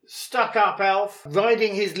stuck-up elf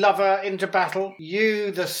riding his lover into battle.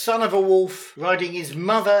 You, the son of a wolf, riding his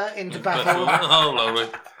mother into battle. Oh, lovely.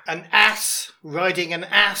 An ass riding an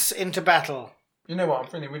ass into battle. You know what? I'm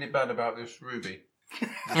feeling really bad about this Ruby.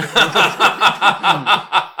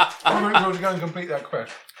 I'm really going to go and complete that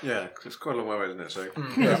quest. Yeah, because it's quite a long way away, isn't it? So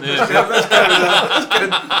Yeah. let's go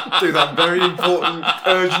do that very important,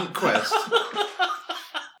 urgent quest.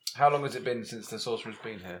 How long has it been since the sorcerer's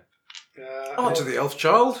been here? To the elf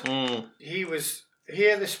child. He was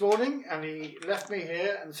here this morning and he left me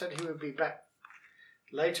here and said he would be back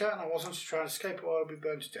later, and I wasn't to try and escape or I'll be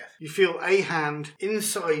burned to death. You feel a hand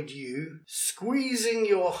inside you squeezing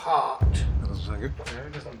your heart. That doesn't sound good. Yeah,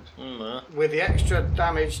 it doesn't. No. With the extra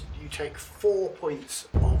damage, you take 4 points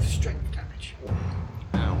of strength damage.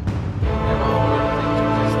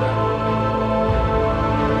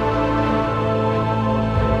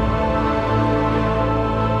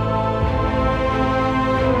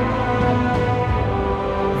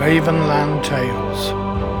 Ravenland Tales,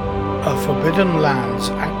 a Forbidden Lands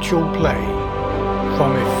actual play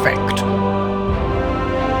from Effect.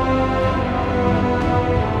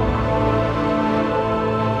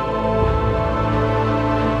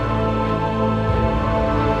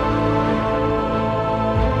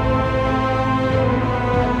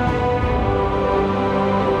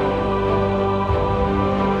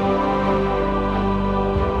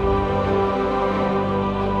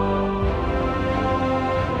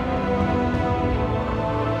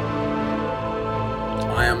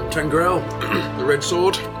 I am Tengrel, the Red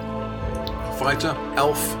Sword, fighter,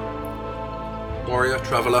 elf, warrior,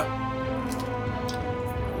 traveller,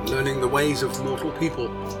 learning the ways of mortal people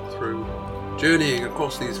through journeying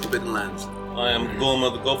across these forbidden lands. I am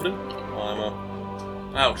Gorma the Goblin. I'm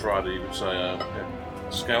a outrider, you could say,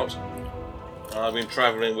 scout. I've been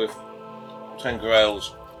travelling with 10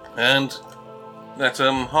 grails, and that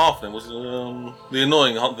halfling was the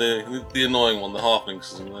annoying one, the halfling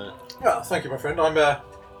system there. Well, thank you, my friend. I'm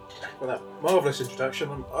for that marvellous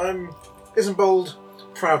introduction. I'm Isambald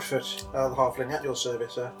Proudfoot, the halfling, at your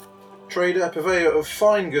service. Trader, purveyor of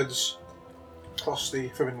fine goods across the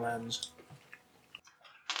forbidden lands.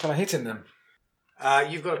 Can I hit him then?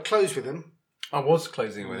 You've got to close with him. I was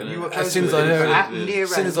closing with him. You were As closing soon as with I him heard, near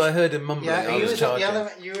as soon as range. I heard him mumbling, Yeah, I he was was at the charging.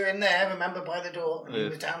 other. You were in there, remember, by the door, and he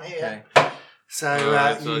was down here. Okay. So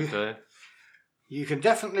That's okay. you can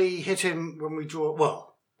definitely hit him when we draw.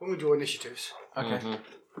 Well, when we draw initiatives. Okay.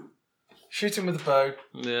 Shoot him with the bow.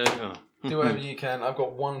 Yeah. Do whatever you can. I've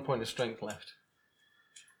got 1 point of strength left.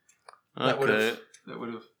 That would Okay.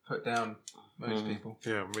 have put down most people.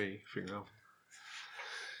 Yeah, me, finger.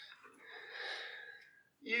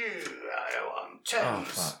 You are on Oh turns.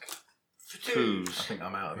 fuck! For two. I Twos. think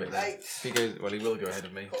I'm out of it. Then. Eight. If he goes, well, he will go ahead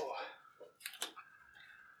of me. Four.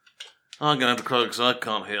 I'm going to have to close because I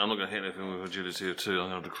can't hit. I'm not going to hit anything with agility of 2. I'm going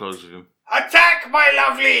to have to close with him. Attack, my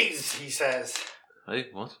lovelies, he says. Hey,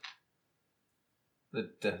 what?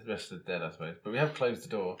 The rest of the dead, I suppose. But we have closed the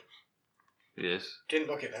door. Yes. Didn't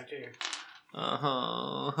look at that, did you?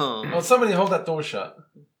 Well, somebody hold that door shut.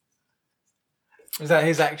 Is that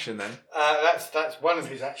his action then? That's one of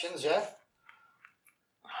his actions, yeah.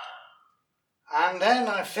 And then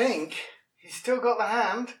I think he's still got the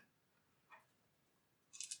hand.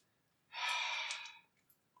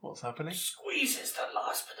 What's happening? Squeezes the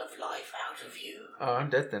last bit of life out of you. Oh, I'm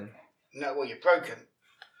dead then. No, well, you're broken.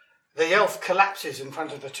 The elf collapses in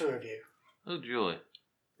front of the two of you. Oh, joy.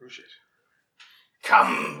 Oh, shit.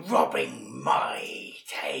 Come robbing my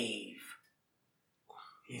cave,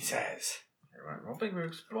 he says. Right, Robbie, we're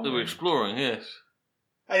exploring. They were exploring, yes.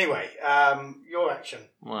 Anyway, your action.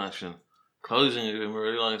 My action. Closing it in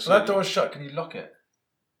really like Well, that door's shut. Can you lock it?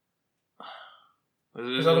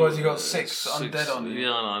 Because otherwise you've got six undead on you.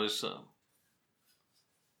 Yeah, I know.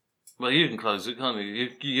 Well, you can close it, can't you?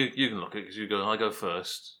 You can lock it because I go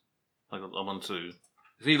first. I'm on 2.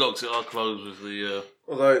 If he locks it, I'll close with the.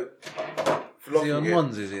 Although, Is he on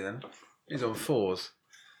 1s, is he then? He's on 4s.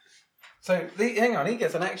 So, hang on, he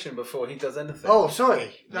gets an action before he does anything. Oh,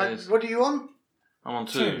 sorry. Yes. What are you on? I'm on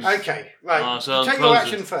 2. Twos. Okay, right. So I'm Take your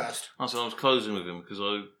closing. action first. So I was closing with him because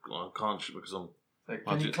I can't shoot because I'm. So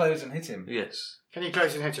can you close and hit him? Yes. Can you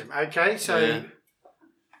close and hit him? Okay, so Yeah.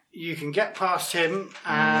 you can get past him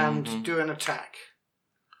and do an attack.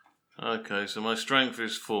 Okay, so my strength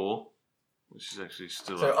is 4, which is actually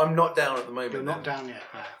still So up. I'm not down at the moment. You're not then. down yet.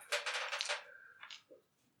 No.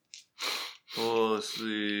 4, that's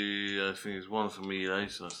I think it's 1 for melee,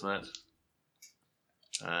 so that's that.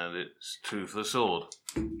 And it's 2 for the sword.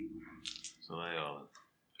 So there you are.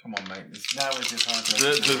 Come on, mate. Now is your time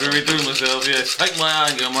To redeem myself, yes. Take my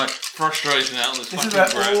anger, my frustration out on this This is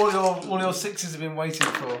fucking what brat. all your sixes have been waiting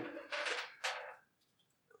for.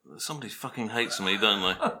 Somebody fucking hates me, don't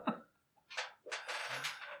they?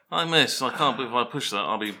 I miss. I can't believe if I push that,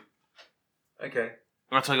 I'll be... Okay.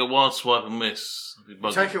 I take a wild swipe and miss.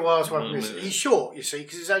 Take a while to have a miss. He's short, you see,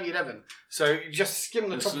 because he's only 11. So you just skim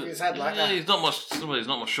the top of his head like that. He's not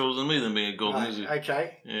much shorter than me than being a goblin, is he?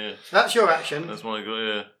 Okay. Yeah. So that's your action. That's what I got,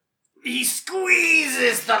 yeah. He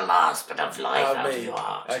squeezes the last bit of life out of me. your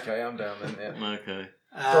heart. Okay, I'm down then, yeah. Okay.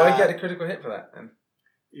 Do I get a critical hit for that then?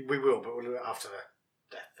 We will, but we'll do it after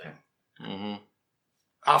the death thing. Mm-hmm.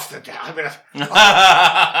 After the death.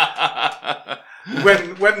 I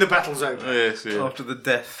mean, when the battle's over. Yes, yeah. After the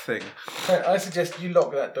death thing. So I suggest you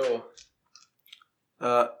lock that door.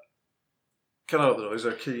 Can I open the door? Is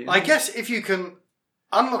there a key? I guess if you can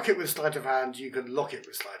unlock it with sleight of hand, you can lock it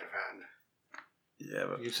with sleight of hand. Yeah,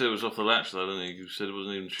 but You said it was off the latch, though, didn't you? You said it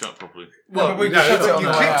wasn't even shut properly. Well, but we can shut it on you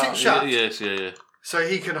the way clicked out. it shut, Yes, yeah. so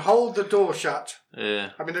he can hold the door shut.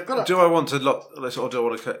 Yeah. I mean, they've got a... do I want to lock this, or do I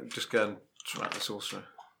want to just go and smack the sorcerer?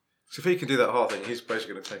 So if he can do that hard thing, he's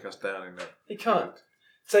basically going to take us down in there. He can't.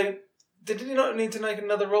 So did he not need to make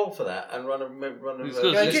another roll for that and run a He's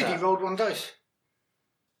good. Yeah, he did. He rolled 1 dice.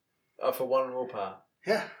 Oh, for 1 raw power.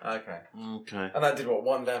 Yeah. Okay. Okay. And that did what?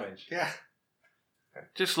 1 damage. Yeah.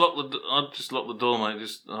 Just lock the. I'd just lock the door, mate.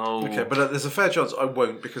 Just Okay, but there's a fair chance I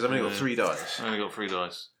won't because I've only got 3 dice. I only got 3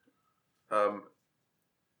 dice.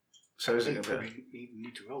 So is it You going to be? probably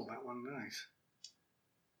need to roll that 1 dice.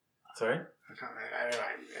 Sorry. I can't remember.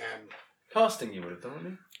 Anyway, Casting you would have done,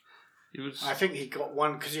 wouldn't He was. I think he got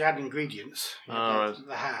 1 because he had ingredients. He had Right.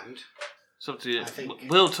 the hand. It's up to you. I think-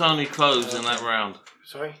 Will Tony close in that round?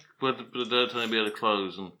 Sorry. Will Tony be able to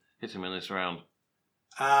close and hit him in this round?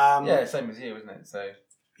 he? Yeah, same as you, isn't it? So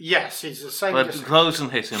Yes, he's the same. But distance. close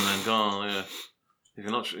and hit him then. Go on, yeah. If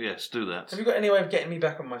you're not sure, yes, do that. have you got any way of getting me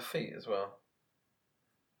back on my feet as well?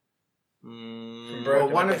 Mm, Bro- Well,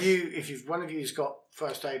 one I of guess. you, if one of you's got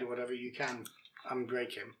first aid or whatever, you can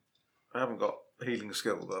unbreak him. I haven't got healing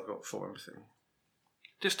skill, but I've got 4 empathy.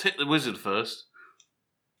 just hit the wizard first.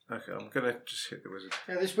 Okay, I'm going to just hit the wizard.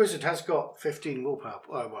 Yeah, this wizard has got 15 willpower.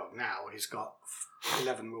 Oh, well, now he's got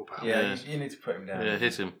 11 willpower. Yeah, Yeah. You need to put him down. Yeah,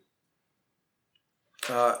 hit him.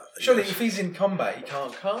 Surely, if he's in combat, he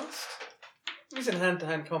can't cast. If he's in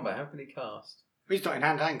hand-to-hand combat, how can he cast? He's not in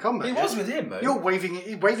hand-to-hand combat. He yet. was with him, though. You're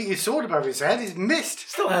he's waving his sword above his head. He's missed.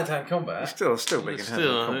 Still hand-to-hand combat. It's still big in hand,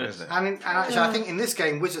 Still, yeah. isn't it? And actually, I think in this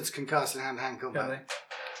game, wizards can cast in hand-to-hand Can combat.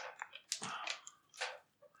 they?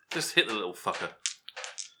 Just hit the little fucker.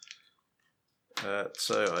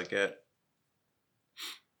 So I get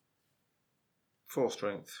 4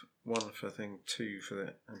 strength, 1 for thing, 2 for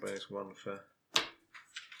the and bonus 1 for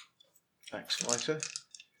axe fighter.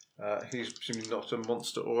 He's presumably not a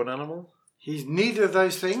monster or an animal, He's neither of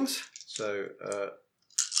those things. so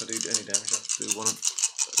if I do any damage, I'll do 1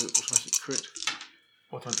 automatic crit.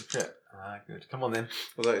 What one's a crit? Ah, good. Come on then.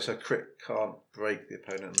 Although it's a crit can't break the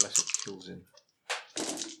opponent unless it kills him.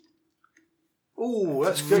 Ooh,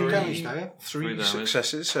 that's good 3 damage, though. 3 damage.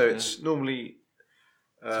 successes, so it's normally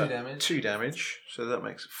 2 damage. 2 damage, so that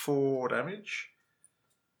makes 4 damage.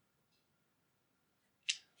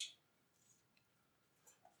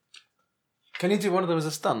 Can you do one of them as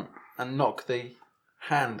a stunt and knock the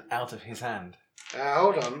hand out of his hand?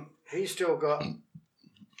 Hold on. He's still got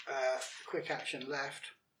quick action left.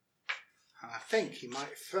 And I think he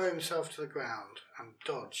might throw himself to the ground and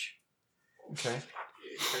dodge. Okay.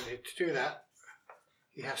 So to do that,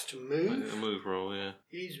 he has to A move. move roll, yeah.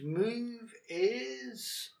 His move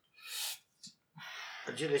is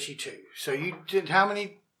agility 2. So you did how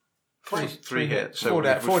many points? 3 hits, so 4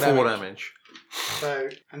 with 4 damage. So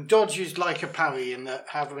and dodge is like a parry in that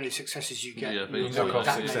however many successes you get, Yeah, you but knock you off knock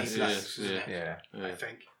that off many successes. less, Yes, isn't it? Yeah. Yeah. I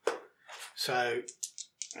think. So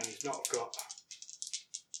and he's not got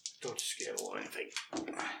dodge skill or anything.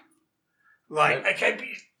 Right, okay, but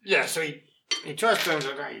yeah, so he tries to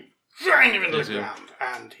turn around, he throws him into Hits the him. ground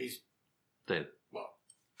and he's Dead. well.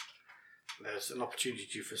 There's an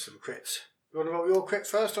opportunity for some crits. You want to roll your crit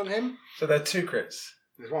first on him? So there are 2 crits.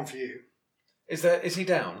 There's one for you. Is he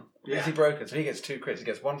down? Yeah. Is he broken? So he gets 2 crits. He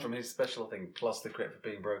gets 1 from his special thing plus the crit for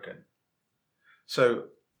being broken. So,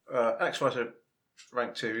 axe fighter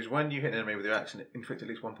rank 2 is when you hit an enemy with your axe and inflict at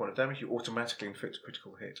least 1 point of damage, you automatically inflict a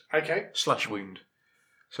critical hit. Okay. Slash wound.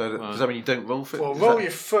 So Right. does that mean you don't roll for it? Well, Does roll that-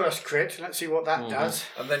 your first crit. Let's see what that Mhm. does.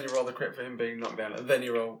 And then you roll the crit for him being knocked down. And then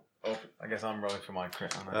you roll... Oh, I guess I'm rolling for my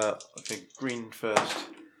crit, aren't I? Okay, green first.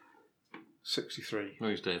 63. No,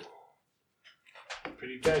 he's dead.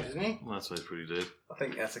 Pretty dead, isn't he? That's pretty dead. I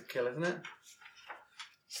think that's a kill, isn't it?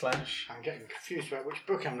 slash. I'm getting confused about which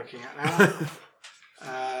book I'm looking at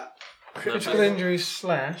now. Critical injury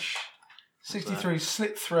slash 63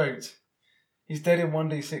 slit throat. He's dead in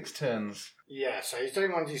 1d6 turns. Yeah, so he's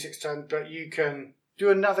doing 1d6 turns, but you can do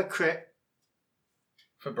another crit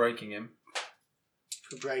For breaking him.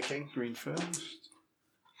 for breaking. Green first.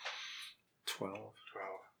 12.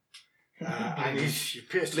 12. And you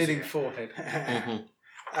pierced his Bleeding ear. forehead.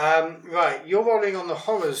 Right, you're rolling on the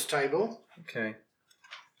horrors table. Okay.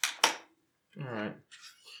 Alright.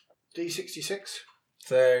 D66,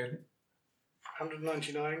 So,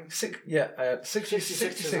 199. 66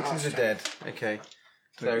 is a dead. Okay.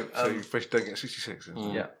 So you basically don't get 66. Then.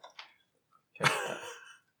 yeah. Okay.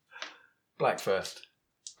 Black first.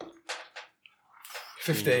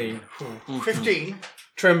 15. 15.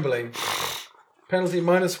 Trembling. Penalty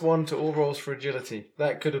 -1 to all rolls for agility.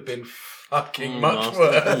 That could have been fucking much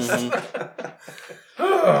worse.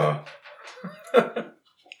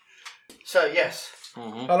 So, yes.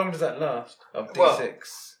 How long does that last? Of D6? Well,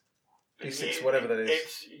 D6, whatever that is.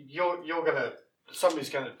 It's, you're going to... Somebody's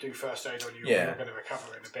going to do first aid on you, Yeah. and you're going to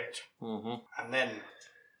recover in a bit. And then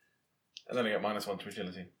And then I get -1 to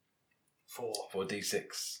agility. for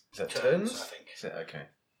D6. Is that turns, turns? I think. Is it? Okay.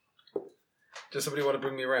 Does somebody want to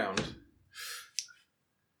bring me around?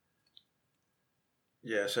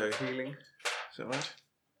 Yeah, so healing. Is that right?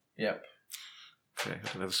 Yep. Okay, I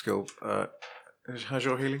don't have a skill. How's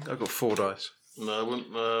your healing? I've got 4 dice. No, I wouldn't.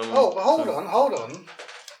 Oh, but hold on.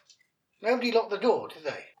 Nobody locked the door, did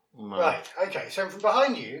they? No. Right, okay, so from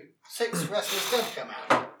behind you, 6 restless dead come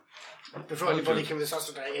out. Before anybody can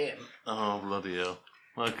resuscitate him. Oh, bloody hell.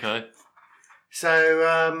 Okay. So,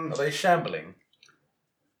 Are they shambling?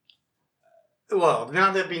 well,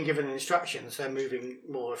 now they've been given instructions, they're moving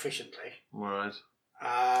more efficiently. Right.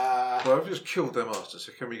 Well, I've just killed their master,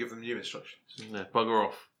 so can we give them new instructions? Yeah, bugger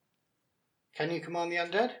off. Can you command the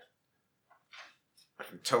undead? I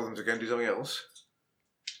can tell them to go and do something else.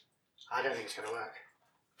 I don't think it's going to work.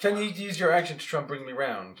 Can you use your action to try and bring me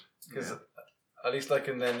round? Because at least I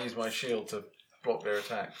can then use my shield to block their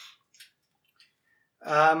attack.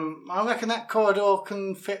 I reckon that corridor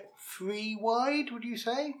can fit 3 wide, would you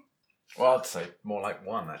say? Well, I'd say more like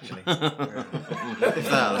 1, actually. If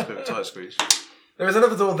that's a bit of a tight squeeze. There is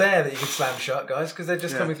another door there that you can slam shut, guys, because they're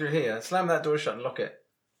just Yeah. coming through here. Slam that door shut and lock it.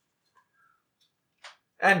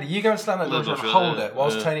 Andy, you go and slam that door shut and hold it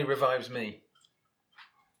whilst Tony revives me.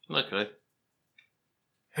 Okay.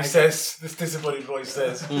 He says, this disembodied voice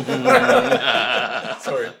says.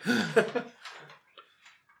 Sorry.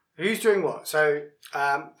 Who's doing what? So,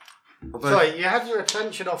 sorry, you had your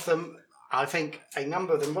attention off them. I think a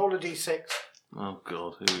number of them. Roll a d6. Oh,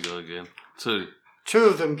 God. Here we go again. 2. 2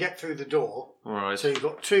 of them get through the door. Right. So you've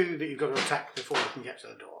got 2 that you've got to attack before you can get to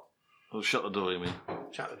the door. Oh, shut the door, you mean?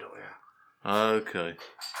 Shut the door, yeah. Okay.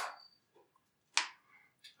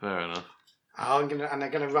 Fair enough. And they're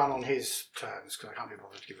going to run on his turns because I can't be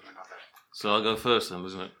bothered to give him another. So I'll go first then,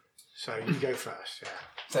 isn't it? So you go first, yeah.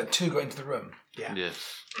 So 2 got into the room. Yeah.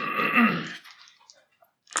 Yes. More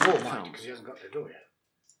mind because he hasn't got to the door yet.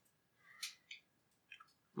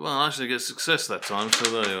 Well, I actually get success that time, so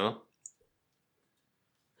there you are.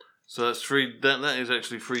 So that's 3. That is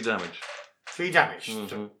actually 3 damage. 3 damage.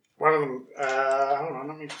 Mm-hmm. One of them. Hold on,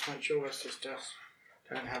 let me just make sure this does.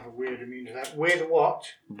 Don't have a weird immune to that. Weird what?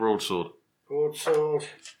 Broadsword. Broadsword.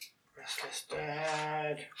 Restless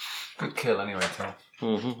Dead. Good kill anyway, Tom.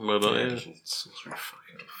 Well done.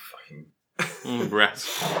 Fucking. Brat.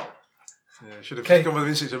 Yeah, should have Okay. gone with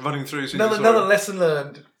instincts of running through. Another lesson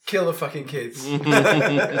learned. Kill the fucking kids. A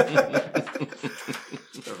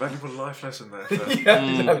valuable life lesson there. Yeah,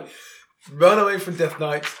 exactly. Run away from Death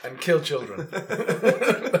Knights and kill children.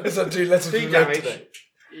 Those are 2 lessons 3 we learned damage. today.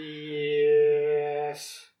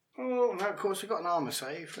 Yes. Oh, no, of course, we've got an armour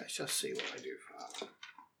save. Let's just see what I do for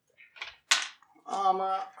armour.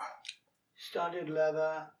 Armour. Studded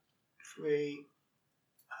leather. 3.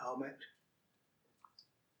 Helmet.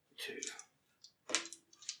 2.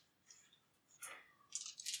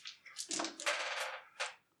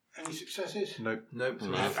 Any successes? Nope. Nope.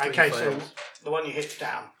 No. Okay, so the one you hit's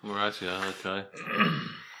down. Right, yeah, okay.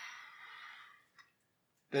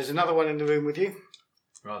 There's another one in the room with you.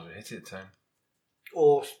 Rather hit it, Tone.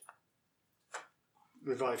 Or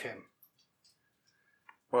revive him.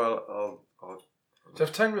 Well, I'll So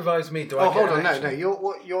if Tone revives me, do I Oh, get hold an on, no, action?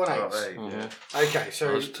 you're an Oh, ace. there you go. Okay, so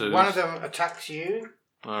Those twos. one of them attacks you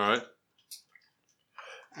Alright.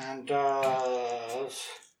 and does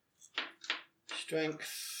strength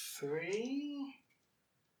 3,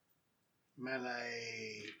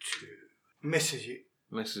 melee 2. Misses you.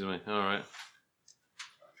 Misses me, alright.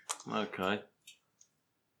 Okay.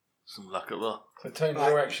 Some luck at that. So Tony, Right.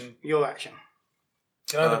 your action. Your action.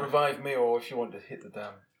 You can either revive me or if you want to hit the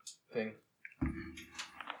damn thing.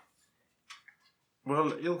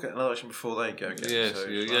 Well, you'll get another action before they go again. Yes, so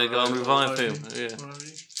yeah, go and revive him. Yeah.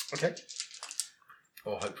 Okay.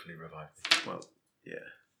 Or hopefully revive me. Well, yeah.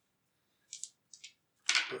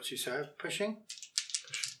 What's your serve? Pushing?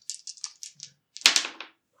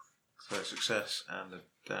 So success and the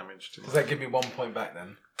damage to. Does that give me 1 point back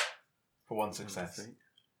then? For one success?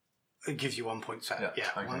 It gives you 1 point set. Yeah, Yeah,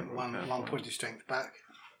 okay. one point of strength back.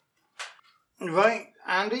 Right,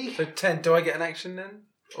 Andy? So 10, do I get an action then?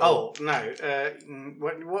 Oh, no.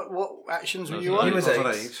 What actions were you on? He was I've 8.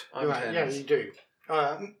 got 8. I'm Right, 10. yeah, you do.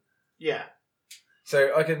 Yeah.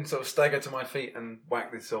 So I can sort of stagger to my feet and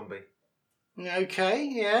whack this zombie. Okay,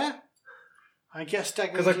 yeah. I guess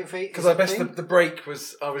staggering to your feet. Because I guess the break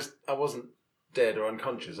was I wasn't dead or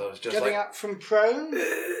unconscious. I was just getting like up from prone.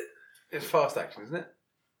 it's fast action, isn't it?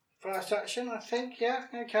 Fast action, I think. Yeah.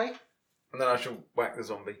 Okay. And then I shall whack the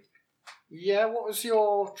zombie. Yeah. What was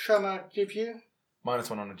your tremor give you?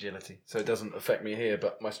 -1 on agility, so it doesn't affect me here.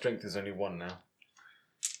 But my strength is only 1 now,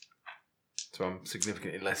 so I'm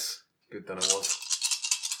significantly less good than I was.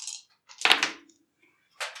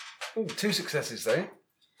 Ooh, 2 successes though.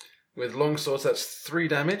 With long swords, that's 3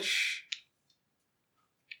 damage.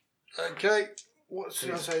 Okay. What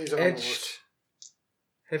should I say? His armor Edged, was?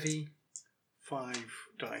 heavy. 5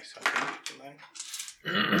 dice, I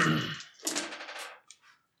think.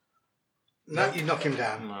 No, you knock him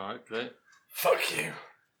down. Alright, okay. Fuck you.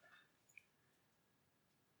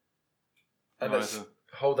 And Right, let's then.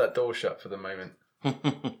 hold that door shut for the moment.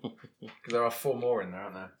 Because there are 4 more in there,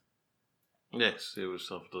 aren't there? Yes, it was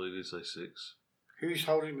tough. Did you say 6? Who's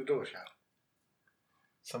holding the door shut?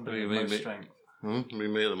 Somebody Me, with me. no strength.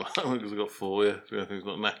 Me at the moment because I've got 4, yeah. The other thing's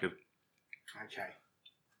not knackered. Okay.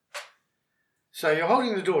 So you're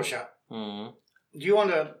holding the door shut. Mm. Do you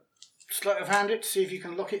want to sleight of hand it to see if you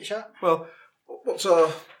can lock it shut? Well, what's our.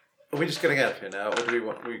 Are we just getting out of here now, or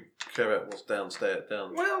do we care about what's downstairs?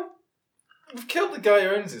 Well, we've killed the guy who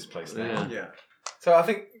owns this place now. Yeah. Yeah. So I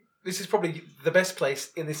think this is probably the best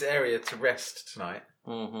place in this area to rest tonight.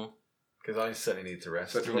 Mm-hmm. Because I certainly need to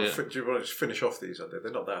rest. So do you want Yeah. to just finish off these? Are they?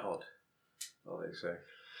 They're not that hard, are they? So, or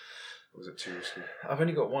was it too risky? I've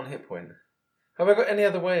only got 1 hit point. Have I got any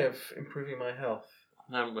other way of improving my health?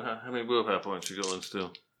 How many willpower points you got then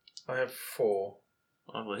still? I have 4.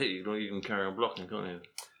 I've got hit you. You can carry on blocking, can't you?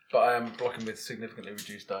 But I am blocking with significantly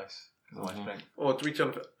reduced dice. Because of my Mhm. strength. Or do we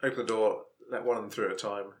open the door, let one of them through at a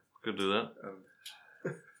time, Could do that.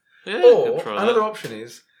 and Yeah, Or could try another that. option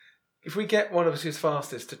is, if we get one of us who's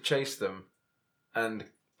fastest to chase them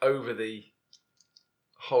and over the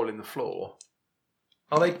hole in the floor,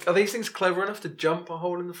 are these things clever enough to jump a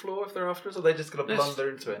hole in the floor if they're after us, or are they just going to Let's-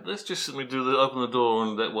 blunder into it? Let's just simply open the door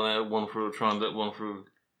and let one out, one through, try and let one through.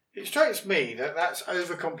 It strikes me that that's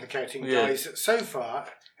overcomplicating, Yeah. guys. That so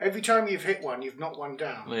far, every time you've hit one, you've knocked one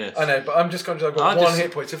down. Yes. I know, but I'm just conscious I've got I 1 just-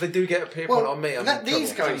 hit point. So if they do get a hit point on me, I'm let in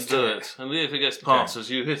these trouble. guys Just do it. And if it gets past us,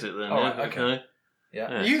 you hit it then. All Yeah? right, okay.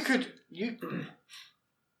 Yeah. You could,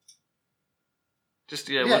 Just,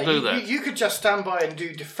 we'll do that. You could just stand by and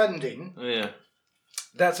do defending. Yeah.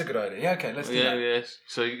 That's a good idea. Yeah, okay, let's do Yeah, that. yes.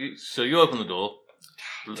 So you open the door.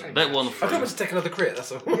 Let one I through. don't want to take another crit,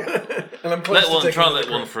 that's all. Yeah. And I'm close Let to one taking try and another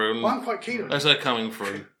let one crit. through. Well, I'm And quite keen on as it. they're coming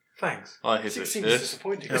through, Thanks. I hit 16 it. is Yes.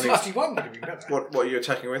 disappointing. How many- 61 would have been better. what are you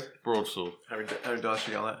attacking with? Broadsword. How many dice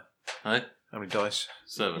you got on that? Hey? How many dice?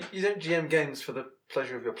 7. You don't GM games for the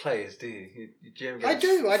pleasure of your players, do you? You GM games I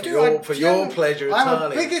do. for your pleasure I'm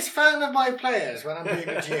entirely. the biggest fan of my players when I'm doing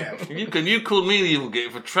a GM. You called me the evil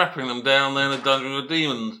git for trapping them down there in the dungeon with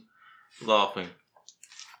demons. Laughing.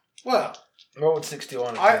 Well, What would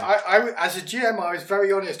 61 have been? I, as a GM, I was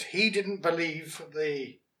very honest. He didn't believe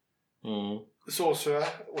the Mm. sorcerer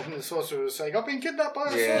when the sorcerer was saying, "I've been kidnapped by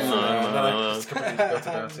a Yeah, sorcerer." No. I just completely forgot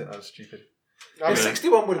about it. That was stupid. I mean,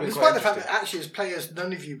 61 would have been despite quite the fact that interesting. actually, as players,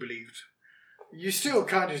 none of you believed. You still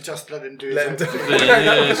kind of just let him do his Let own him do thing. it. Yeah,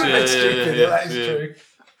 That was a bit yes, stupid, yeah, that is yeah. true.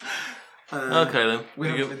 Okay then. We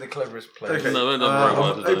You haven't go- been the cleverest players. Okay. No, we're not very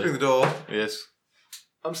well I'm today. opening the door. Yes.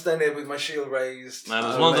 I'm standing there with my shield raised. And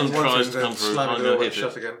as one of them One tries thing, to come then through, slam I'm the going door to hit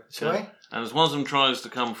shut it. again. Sorry? And as one of them tries to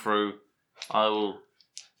come through, I will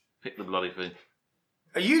pick the bloody thing.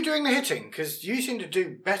 Are you doing the hitting? Because you seem to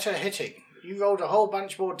do better hitting. You rolled a whole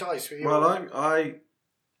bunch more dice with your... Well, I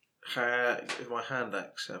with my hand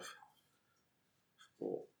axe have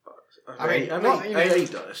four. I mean, eight, not- you mean-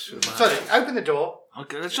 8 dice. With my Sorry, hand axe. open the door.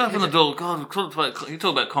 Okay, let's open the door. God, you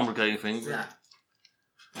talk about complicating things.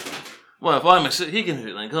 Well, if I miss it, he can hit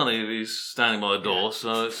it then, can't he? If he's standing by the door,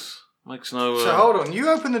 so it makes no... So hold on. You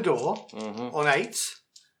open the door Mhm. on 8s.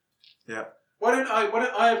 Yeah. Why don't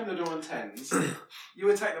I open the door on 10s? You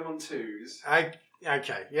attack them on 2s.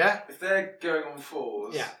 Okay, yeah? If they're going on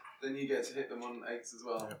 4s, Yeah. then you get to hit them on 8s as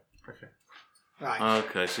well. Yeah. Okay. Right.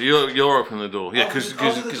 Okay, so you're opening the door. Yeah, Open the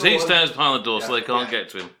because door. he stands behind the door, so Yeah. they can't get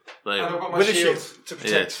to him. They And I've are. got my With a shield shield. to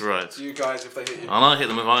protect Yes, right. you guys if they hit you. And I hit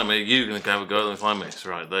them if I miss. You're going to have a go at them if I miss.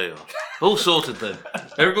 Right, there you are. All sorted then.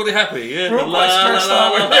 Everybody happy? Yeah. We're all quite stressed,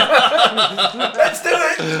 aren't we? Let's do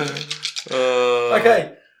it!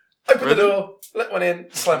 Okay, open Ready? the door, let one in,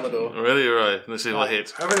 slam the door. Ready? Right. Let's see if I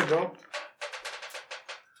hit. Open the door.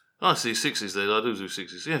 I see 6s there. I do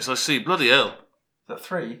 6s. Yes, I see. Bloody hell. Is that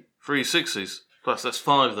 3? 3 6s. Plus, that's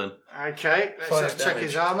 5 then. Okay, let's 5 just check damage.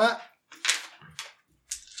 his armour.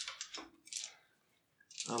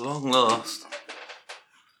 At long last.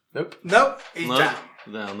 Nope. Nope, he's No. down.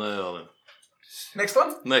 Down there are then. Next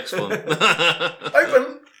one. Next one.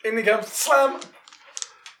 Open. In he comes. Slam.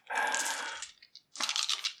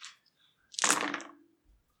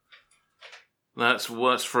 That's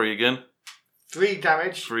 3 again. 3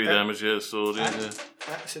 damage. 3 damage, yeah, sword. Yeah.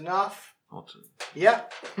 That's enough. What? Yeah.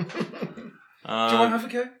 Do you want to have a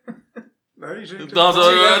go? No, you do.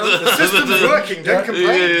 The system's working, don't complain.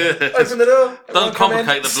 Yeah. Open the door. Don't come in,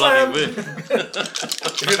 complicate the slam. bloody bit.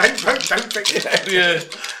 If it ain't broke, don't fix it. Yeah.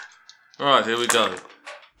 Right, here we go.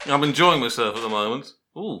 I'm enjoying myself at the moment.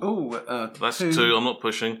 Ooh. Ooh, That's 2. I'm not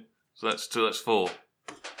pushing. So that's 2, that's 4.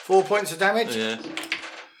 4 points of damage. Yeah.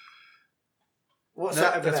 What's No,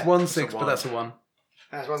 that over that's there? 1 6, but that's a 1.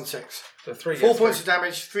 That's 1 6. So 3. 4 points of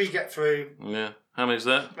damage, 3 get through. Yeah. How many is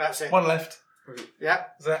that? That's it. 1 left. Yeah.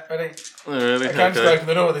 Is that ready? Oh, really? I can't just open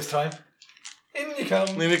the door this time. In you come.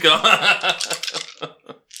 Here we go.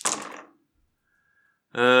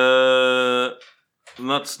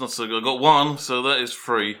 That's not so good. I got 1, so that is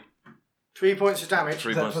 3. 3 points of damage.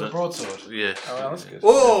 3 Is that points. for the broadsword? Yes. Oh, well, that's good.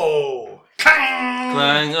 Oh! Clang!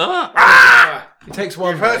 Clang. Ah! Ah! He takes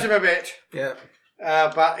 1. You've hurt him a bit, Yeah.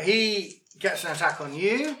 but he gets an attack on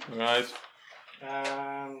you, Right.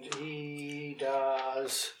 and he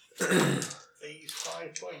does these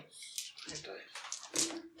 5 points.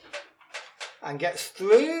 And gets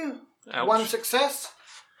through. Ouch. 1 success.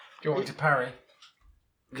 Do you want me to parry?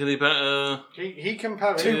 Can he better? He can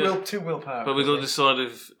parry. Two willpower. But we've got to decide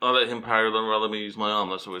if I let him parry then rather than me use my arm.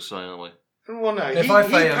 That's what we're saying, aren't we? Well, no. If he I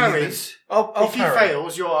fail, parries. I'll If he parry.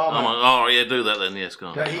 fails, your armor. Oh, yeah, do that then. Yes, go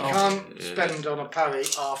on. But he Oh, can't yeah. spend on a parry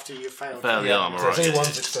after you fail. Fail the Yeah, armor, so it's right. only 1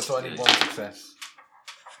 success, so I need 1 success.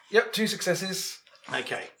 Yep, 2 successes.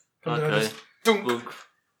 Okay. Okay. Dunk. Book.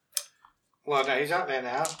 Well, no, he's out there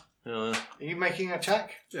now. Yeah. Are you making an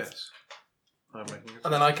attack? Yes. I'm making it.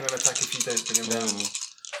 And then I can attack if you don't bring him down.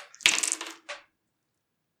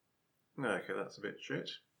 No, okay, that's a bit shit.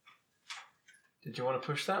 Did you want to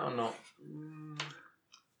push that or not?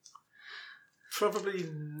 Probably.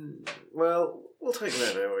 Well, we'll take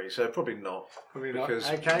that away. So probably not. Probably not. Because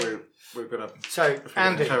Okay. we're gonna So,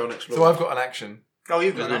 Andy. carry on So exploring. I've got an action. Oh,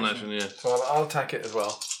 you've There's got one an action, yeah. So I'll attack it as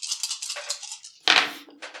well.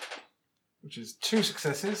 Which is 2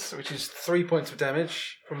 successes, which is 3 points of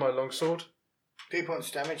damage from my longsword. 2 points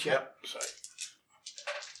of damage, yeah. Yep. So.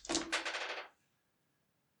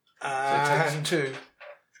 So it takes And 2,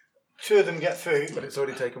 2 of them get through. but it's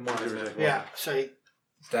already taken 1. Isn't it? Yeah, so he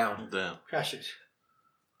It's down. Down. crashes.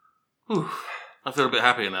 Whew. I feel a bit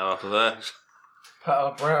happier now after that. Pat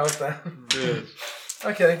our brows down. Yeah.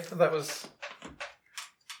 Okay, that was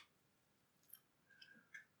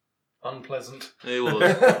unpleasant. It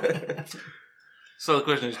was. So the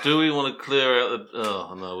question is, do we want to clear out the...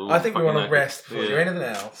 Oh, no. I think we want to fucking rest before we do Yeah. anything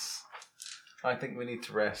else. I think we need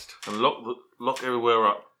to rest. And lock everywhere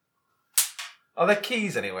up. Are there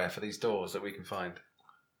keys anywhere for these doors that we can find?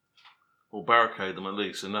 Or barricade them at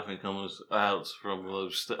least so nothing comes out from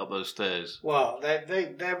up those stairs. Well,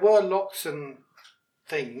 there were locks and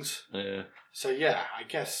things. Yeah. So, yeah, I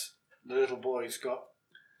guess the little boy's got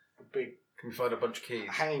a big, Can we find a bunch of keys?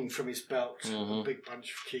 hanging from his belt, a Mhm. big bunch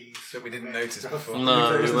of keys. That we didn't notice before.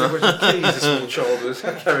 No. There's a bunch of keys a small child was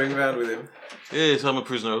carrying around with him. Yes, I'm a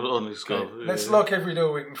prisoner on this scarf. Let's lock every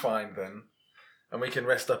door we can find then. And we can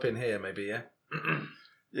rest up in here maybe, yeah?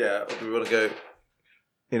 Yeah, or do we want to go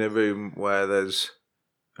in a room where there's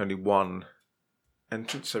only one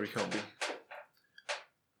entrance, so we can't be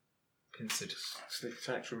Pincered. sneak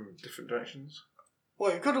attacked from different directions?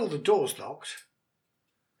 Well, you've got all the doors locked.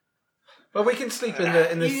 Well, we can sleep in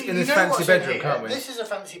this You this know fancy what's in bedroom, here? can't we? This is a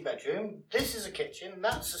fancy bedroom. This is a kitchen.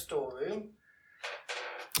 That's a storeroom.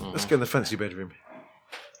 Let's go in the fancy bedroom.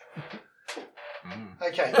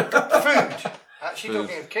 Okay, food. Actually, Food.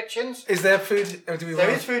 talking of kitchens, Is there food? Or do we there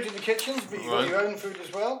want? is food in the kitchens, but you've got Right. your own food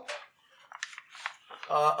as well.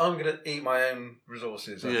 I'm going to eat my own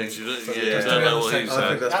resources. I Yeah, think. you don't- For the- yeah, you just don't to be know on the what same he side. said. I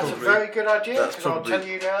think That's probably, a very good idea. that's Because I'll probably- tell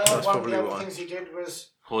you now, that's one of probably the other why. things he did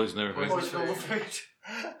was Poison everything. poison all the food. So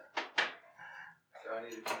I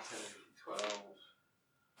need a D10,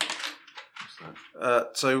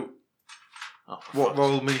 12. So Oh, for what fuck's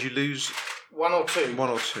roll means you lose? 1 or 2. 1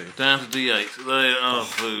 or 2. sake. Down to D8. They are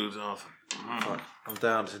food. Oh, Right, I'm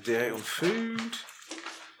down to D8 on food.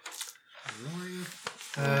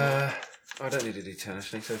 I don't need a D10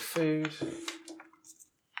 actually. So food.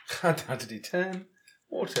 I'm down to D10.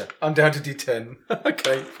 Water. I'm down to D10.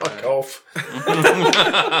 Okay, fuck off.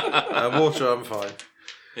 Water, I'm fine.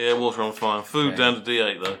 yeah, water on fire. Food Okay. down to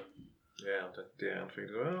D8 though. Yeah, I'm down to D8 on food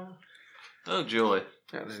as well. Oh joy.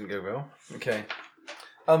 That doesn't go well. Okay.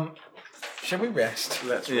 Shall we rest?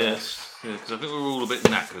 Let's rest. Yes. Yeah, because I think we're all a bit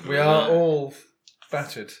knackered. We are all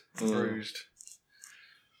battered, Mm. bruised.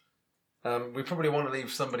 We probably want to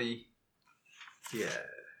leave somebody. Yeah.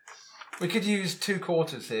 We could use 2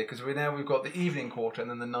 quarters here because we've got the evening quarter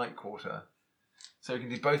and then the night quarter, so we can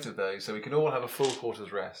do both of those. So we can all have a full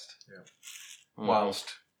quarter's rest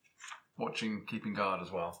whilst keeping guard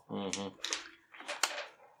as well. Mm-hmm.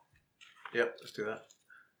 Yep, let's do that.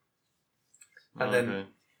 And then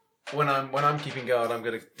when I'm keeping guard, I'm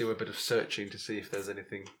going to do a bit of searching to see if there's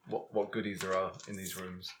anything, what goodies there are in these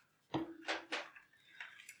rooms.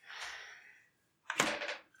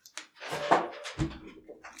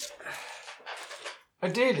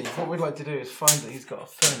 Ideally, what we'd like to do is find that he's got a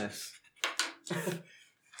furnace.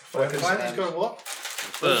 Finally, he's got a what?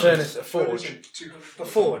 A furnace, a forge. A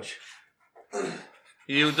forge.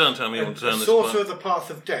 You don't tell me you want to A turn this sorcerer one. of the path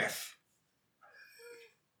of death.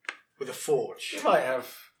 With a forge. You might have.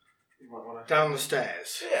 Down the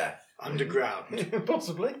stairs. Yeah. Underground.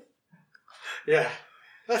 Possibly. Yeah.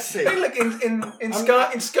 Let's see. Hey, look, in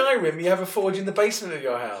Skyrim, you have a forge in the basement of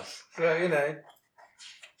your house. So, you know.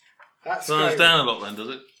 That's Burns Skyrim. down a lot then, does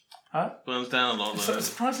it? Huh? Burns down a lot then.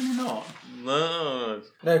 Surprisingly not. No.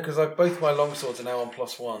 No, because both my longswords are now on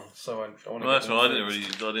 +1, so I want to. Well, that's right.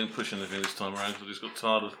 I didn't push anything this time around because I just got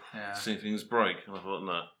tired of Yeah. seeing things break. And I thought,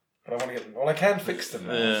 no. But I want to get them. Well, I can fix them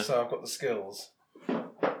now, Yeah. so I've got the skills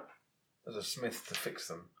as a smith to fix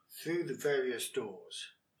them. Through the various doors,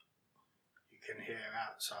 you can hear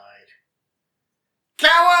outside.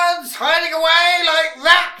 Cowards hiding away like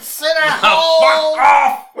rats in a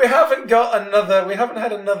hole! We haven't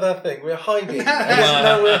had another thing. We're hiding. He doesn't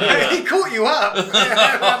know we're here. He caught you up.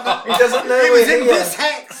 He doesn't know He we're was in here. this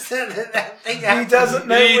hex. He doesn't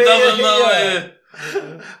know He we're doesn't here.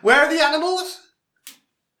 know. Where are the animals?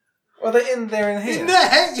 Well, they're in here. In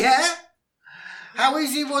there, yeah. How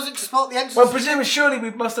easy was it to spot the entrance? Well, presumably, surely we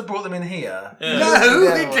must have brought them in here. Yeah. No,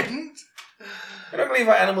 Yeah. we didn't. We're not going to leave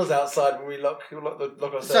our animals outside when we lock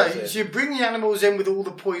ourselves So in. you bring the animals in with all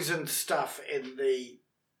the poisoned stuff in the...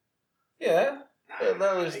 Yeah.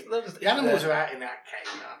 They'll just The animals are out in that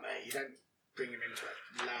cave, aren't they? You don't bring them into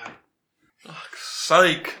a lab. Fuck's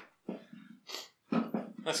sake.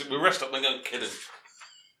 That's it. We rest up and go and kill him.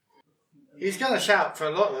 He's going to shout for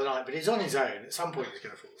a lot of the night, but he's on his own. At some point he's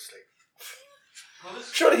going to fall asleep.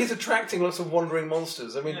 Surely he's attracting lots of wandering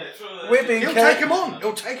monsters. I mean, Yeah, sure. we're being He'll careful. take him on.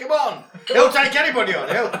 He'll take him on. He'll take anybody on.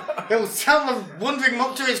 He'll tell the wandering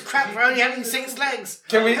monster his crap for only having 6 legs.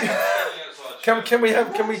 Can we?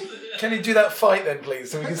 Can you do that fight then,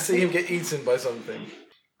 please, so we can see him get eaten by something?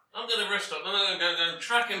 I'm going to rest up. Then I'm going to go and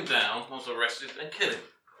track him down once I've rested and kill him.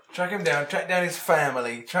 Track him down. Track down his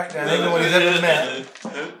family. Track down everyone he's ever met.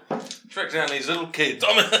 Track down these little kids.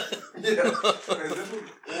 I mean,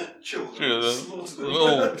 Children.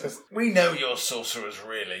 oh, We know you're sorcerers,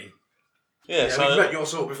 really. yeah. Yeah, So we've met your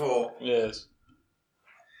sort before. yes.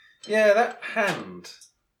 Yeah, that hand.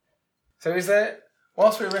 So is there?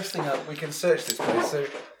 Whilst we're resting up, we can search this place. So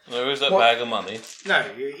There is that What- bag of money. No,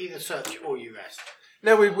 you either search or you rest.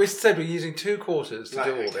 no, we said we're using 2 quarters to Right,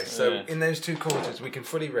 do all okay. this. So Yeah. in those 2 quarters, we can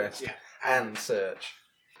fully rest Yeah. and search.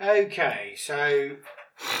 Okay, so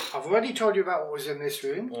I've already told you about what was in this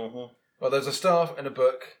room Mm-hmm. Well, there's a staff and a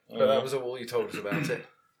book, but that was all you told us about it.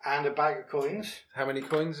 and a bag of coins. How many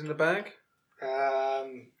coins in the bag?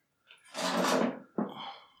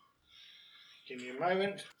 Give me a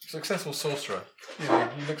moment. Successful sorcerer. Yeah,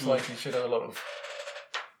 he looks like he should have a lot of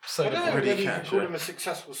I soda. don't know Really whether you can cash. call him a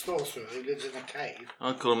successful sorcerer who lives in a cave.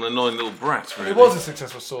 I call him an annoying little brat. Really. He was a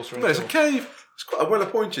successful sorcerer. No, it's a until- cave. It's quite a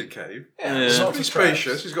well-appointed cave. Yeah, Yeah. it's It's not pretty for traps.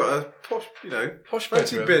 spacious. He's got a posh, Posh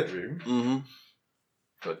fancy bedroom. bedroom. Mm-hmm.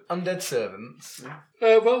 But undead servants.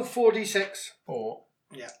 Well, 4d6. Or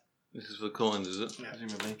This is for coins, is it? Yeah.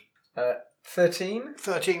 Presumably. 13,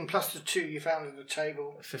 13 plus the 2 you found at the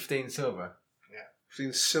table. 15 silver.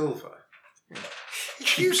 Seen silver.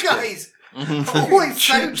 You guys! Always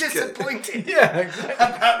so disappointed Yeah, exactly.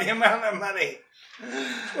 about the amount of money.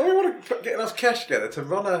 Well, we want to get enough cash together to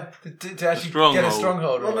run a To actually stronghold. get a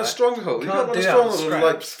stronghold. run on a that. stronghold. You Can't can't run do a that on stronghold with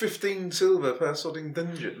like scraps. 15 silver per sodding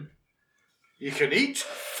dungeon. You can eat a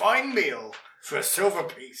fine meal for a silver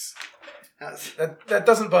piece. That's That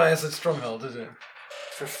doesn't buy us a stronghold, does it?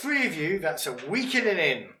 for 3 of you. That's a week in an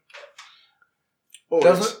inn. Or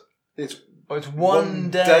Doesn't- it's Oh, it's One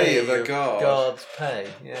day of a guard. guard's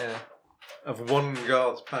pay. Yeah. of one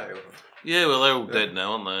guard's pay. Yeah, well, they're all dead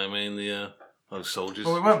now, aren't they? I mean, those soldiers.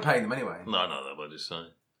 Well, we won't pay them anyway. No, but I just say.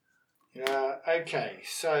 Okay,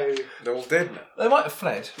 so They're all dead now. They might have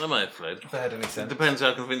fled They may have fled. if they had any It sense. depends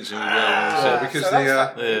how convincing we were. Yeah, when we because so the,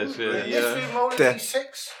 that's that. Yes, yeah. In this room, roll a death.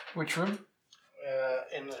 d6. Which room?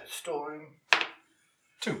 In the storeroom.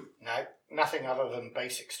 2. No, nothing other than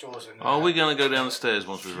basic stores. And Are we going to go down the stairs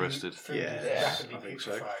once we've rested? Food is Yes, rapidly I think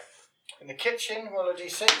so. putrefied. In the kitchen, roll a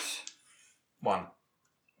d6. 1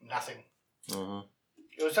 Nothing. Uh-huh.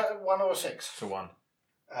 Was that a 1 or a 6? to 1.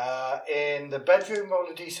 In the bedroom, roll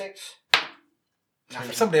a d6.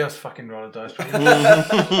 Nothing. Somebody else fucking roll a dice. please.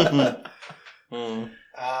 Mm.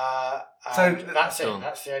 So- And that's it. Done.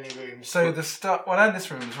 That's the only room. So the start. Well, and this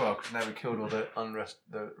room as well, because now we killed all the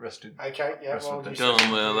rested. Okay, yeah, Rest roll of the d6. Go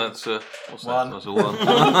on there, that's what's One. that? That's a 1.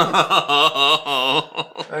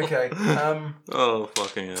 Okay. Oh,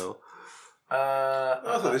 fucking hell. I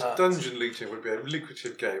thought this dungeon looting would be a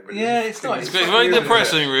lucrative game. But Yeah, it's not. It's It's very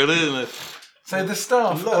depressing, really, isn't it? So the A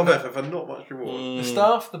staff. lot of effort for not much reward. The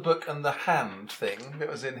staff, the book, and the hand thing that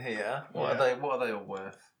was in here. What Yeah. are they? What are they all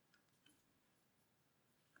worth?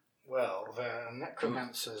 Well, the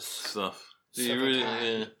necromancer's. Stuff. Do you Severed really?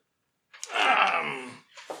 hand. Yeah.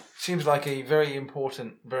 Seems like a very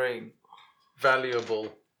important, very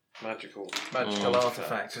valuable Magical. magical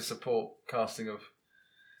artifact to support casting of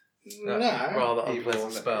that No. rather Evil, unpleasant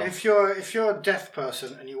isn't it? spell. If you're a deaf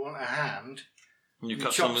person and you want a hand, You you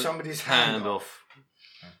cut chop somebody's hand off.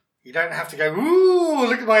 you don't have to go, ooh,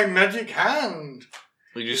 look at my magic hand.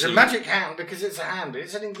 You It's just a magic hand because it's a hand, but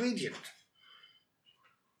it's an ingredient.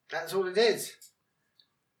 That's all it is.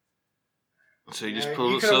 So you You just know, pull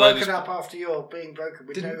you it. could So have they woken just. up after you're being broken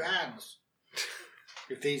with no hands.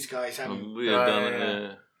 If these guys hadn't. We had done it. yeah.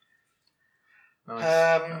 Yeah.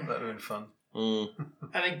 Nice. Um, that would have been fun. Mm.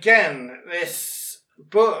 And again, this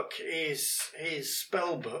book is his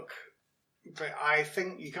spell book, but I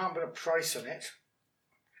think you can't put a price on it.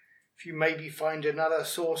 If you maybe find another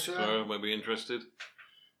sorcerer, So maybe interested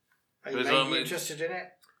are you Because, maybe it- interested in it?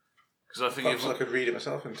 because I think Perhaps I if, could read it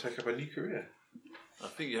myself and take up a new career. I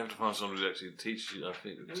think you have to find somebody to actually teach you. I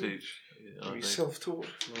think teach. Yeah, I Be think. self-taught.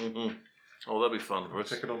 Mhm. Oh, that'd be fun for Or us.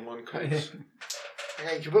 take an online course.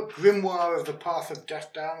 Okay, you can put Grimoire of the Path of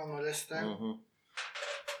Death down on the list then. Mhm.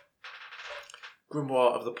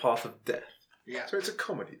 Grimoire of the Path of Death. Yeah. So it's a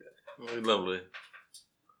comedy then. Oh, lovely.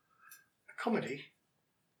 A comedy.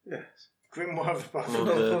 Yes. Grimoire of the Path Oh, of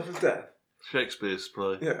The Death. dear. Path of Death. Shakespeare's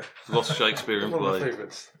play. Yeah. Lost Shakespearean One of my play.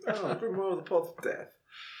 favourites. Oh, Grimoire of the Path of Death.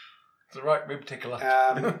 It's the right rib tickler.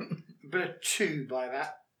 A bit of 2 by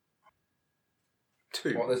that.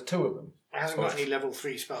 2. What? There's 2 of them. It hasn't got any level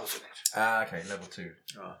 3 spells in it. Ah, okay, level 2.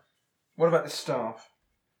 Ah. What about the staff?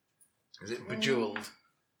 Is it bejeweled?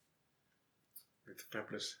 With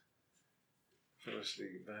fabulously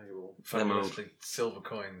valuable. Fabulously silver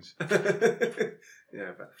coins. Yeah,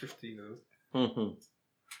 about 15 of them. Mhm.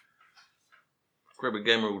 Grab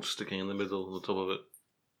a emerald sticking in the middle, on the top of it.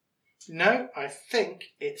 No, I think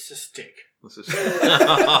it's a stick. That's a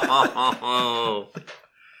oh.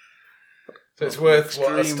 So it's worth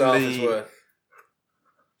what a staff is Extremely- worth.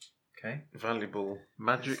 Okay, Valuable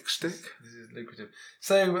magic stick. this is lucrative.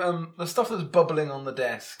 So the stuff that's bubbling on the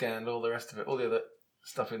desk and all the rest of it, all the other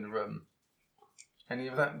stuff in the room, any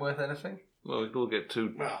of that worth anything? Well, we'd all get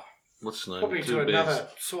 2. Well, What's the name? probably 2 to beers. another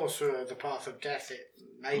sorcerer of the Path of Death, it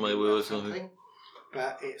may be Maybe worth worth something. something,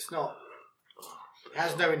 but it's not. It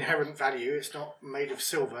has no inherent value. It's not made of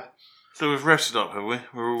silver. So we've rested up, have we?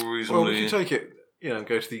 We're all Well, reasonably. we can take it, and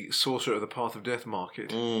go to the Sorcerer of the Path of Death market.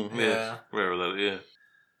 Mm, Yeah. yeah. Rare that, yeah.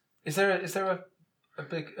 Is there a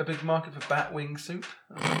big market for bat wing soup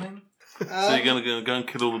or something? So you're going to go and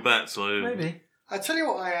kill all the bats, are you? Maybe. I tell you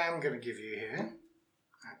what, I am going to give you here.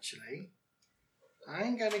 Actually,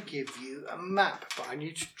 I'm going to give you a map, but I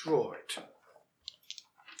need to draw it,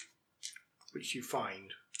 which you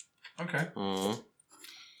find. Okay. Mm.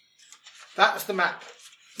 That's the map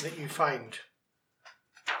that you find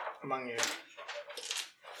among you.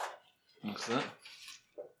 What's that?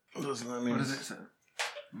 What does that mean? What does it say?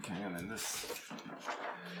 Okay, and then this.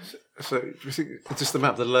 So, do you think it's just the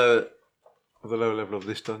map, the lower level of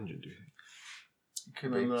this dungeon? Do you think?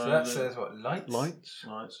 Could be. No, So that no. says what? Lights? Lights,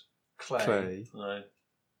 Lights. Clay. clay, No.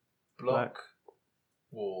 Block.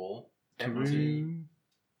 Wall. Empty. room,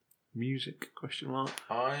 music, question mark.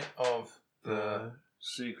 Eye of the...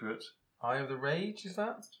 Secret. Eye of the Rage, is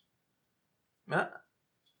that? Matt?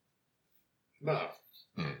 Well,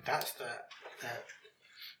 that's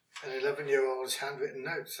an 11-year-old's handwritten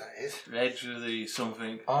notes, that is. Edge of the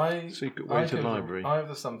something. Secret way to of the- library. Eye of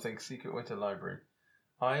the something, secret way to library.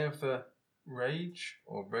 Eye of the Rage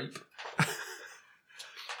or Rape?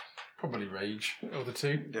 Probably Rage, or the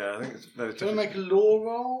two. Yeah, I think it's no. Do I make a law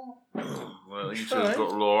roll? Well, you two Alright. have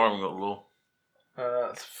got law. I haven't got law.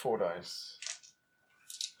 That's 4 dice.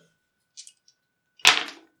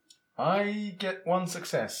 I get 1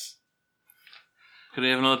 success. Could he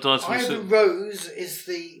have another dice for Eye of the the Rose is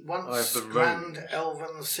the Eye once of the grand Rose.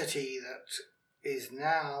 elven city that is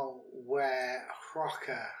now where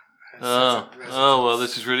Hroka has set Oh, up residence. well,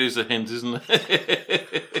 this is really a hint, isn't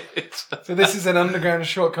it? So this is an underground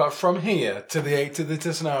shortcut from here to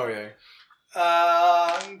the scenario.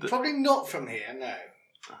 Probably not from here, no.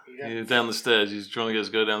 You don't- Yeah, down the stairs. He's trying to get us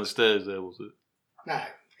to go down the stairs there, was it? No,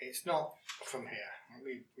 it's not from here. Let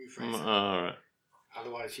me rephrase that. All right.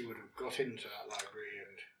 Otherwise, he would have got into that library,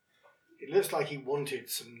 and it looks like he wanted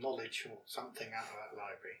some knowledge or something out of that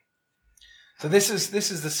library. So this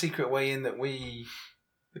is the secret way in that we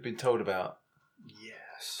have been told about.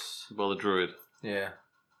 Yes. By the druid. Yeah.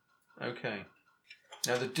 Okay.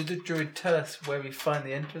 Now, did the druid tell us where we find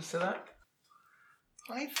the entrance to that?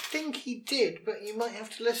 I think he did, but you might have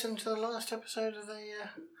to listen to the last episode of the...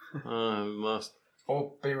 We must.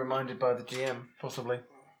 Or be reminded by the GM, possibly.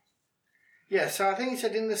 Yeah, so I think he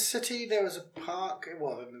said in the city there was a park,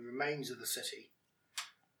 well, in the remains of the city,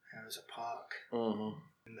 there was a park. Mm-hmm.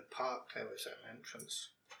 In the park there was an entrance.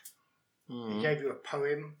 He Mm-hmm. gave you a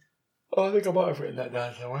poem. Oh, I think I might have written that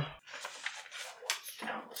down somewhere.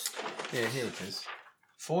 Yeah, here it is.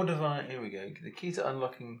 Here we go. The key to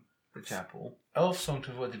unlocking the chapel. Elf song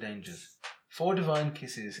to avoid the dangers. 4 divine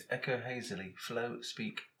kisses echo hazily, flow,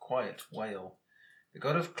 speak, quiet, wail. The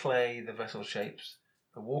god of clay the vessel shapes.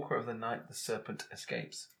 The walker of the night the serpent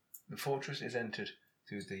escapes. The fortress is entered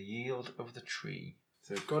through the yield of the tree.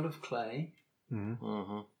 So god of clay,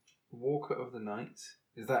 Mm-hmm. walker of the night.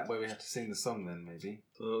 Is that where we have to sing the song then, maybe?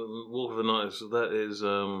 Walk of the Night, so that is,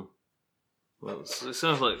 well, it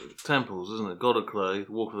sounds like temples, isn't it? God of clay,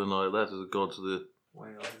 Walk of the Night, that is a god to the...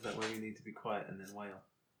 Wail. Is that where we need to be quiet and then wail?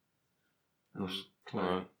 Yes. Clay.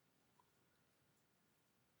 Alright.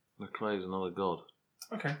 The clay is another god.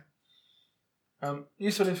 Okay.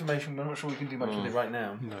 Useful information, but I'm not sure we can do much with it right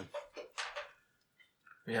now. No.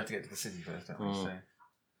 We have to get to the city first, don't we? Mm.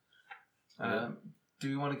 So, do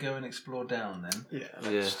we want to go and explore down then? Yeah,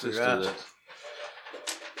 Yes, let's do that.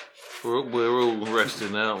 We're all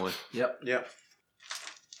resting now, aren't we? Yep. Yep.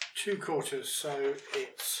 2 quarters, so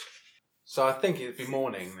it's... So I think it'd be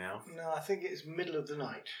morning now. No, I think it's middle of the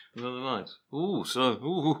night. Another night. Ooh, so,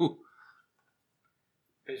 ooh.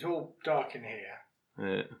 It's all dark in here.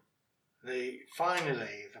 Yeah.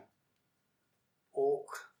 Finally, the orc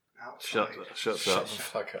outside. Shuts Shut up. the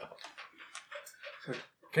fuck up.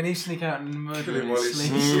 Can he sneak out and murder Kill him him while in he's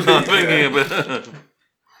sleep? sleeping. I'm thinking about it.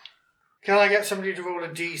 Can I get somebody to roll a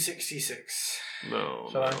D66? No.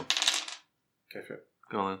 Shall I? Go for it.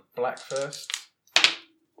 Go on Black first.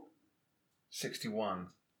 61.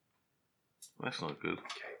 That's not good.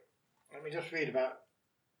 Okay. Let me just read about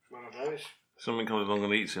one of those. Something comes along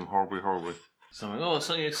and eats him horribly.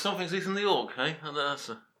 Something's eating the orc, eh? And that's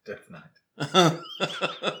a... Death Knight.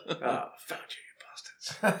 Ah, found you, you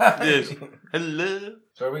bastards. Yes. Hello.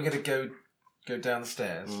 So are we going to go down the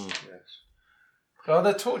stairs? Yes. So are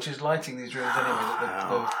there torches lighting these rooms anyway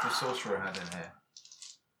that the sorcerer had in here?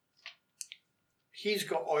 He's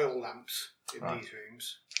got oil lamps in Right. these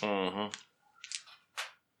rooms. Uh-huh.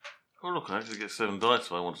 Oh, look, I actually get 7 dice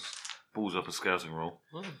if I want to balls up a scouting roll.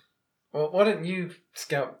 Oh. Well, why don't you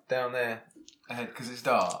scout down there ahead because it's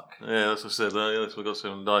dark? Yeah, that's what I said. Yeah, so I've got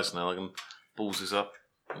 7 dice now. I can balls this up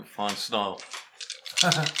and find style.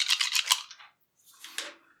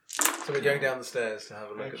 So we're going down the stairs to have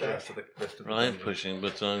a look at the Okay. rest of the I am dungeon. pushing,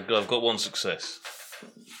 but I've got 1 success.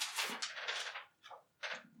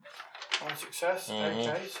 One success. Mhm.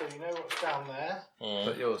 Okay, so you know what's down there. Is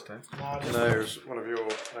that yours, Tim? Now I just No, it was one of your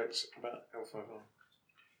notes about L5.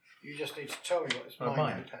 you just need to tell me what it's Oh, my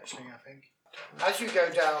mine. note, actually, I think. As you go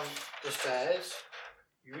down the stairs,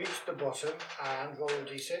 you reach the bottom and roll a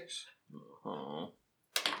D6. Oh.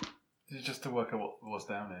 This is just to work out what was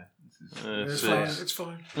down there. This is It's 6.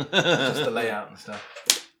 fine. It's fine. just the layout and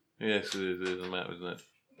stuff. Yes, it is. It doesn't matter, isn't it?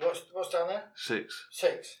 What's down there? 6.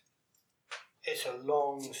 6. It's a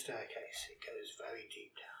long staircase. It goes very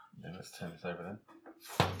Yeah, let's turn this over then.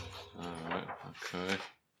 Alright, okay.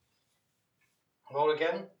 Roll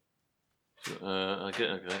again.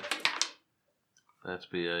 Okay. That'd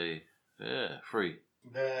be a 3.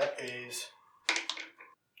 There is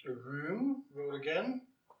a room. Roll again.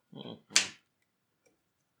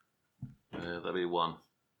 That'd be 1.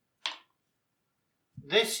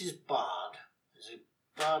 This is barred. There's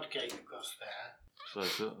a barred gate across there.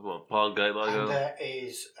 So what? Pile gate like And that? there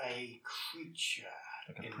is a creature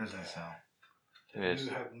Like a in prison there cell. that Yes. you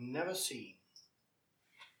have never seen.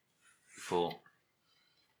 4.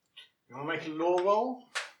 You want to make a law roll?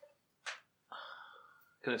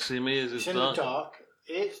 Can it see me? Is It's it in dark? the dark.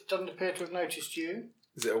 It doesn't appear to have noticed you.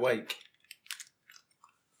 Is it awake?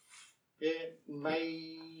 It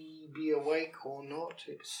may be awake or not.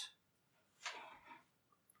 It's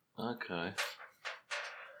Okay.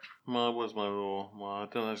 What's my law? I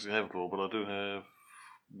don't actually have law, but I do have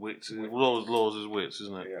wits. Laws is wits,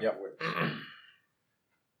 isn't it? Yep.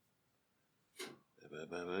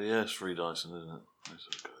 Yeah, it's 3 dice, isn't it? That's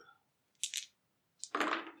okay.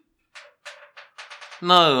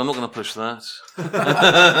 No, I'm not going to push that.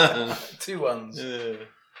 2 ones. Yeah.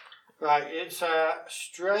 right. It's a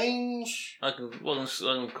strange. I can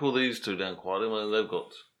call these 2 down quietly when they've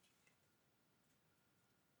got.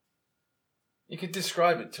 You could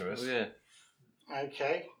describe it to us. Yeah.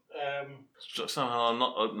 Okay. Somehow I'm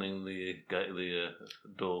not opening the gate, the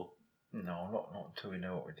door. No, not until we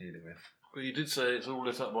know what we're dealing with. Well, you did say it's all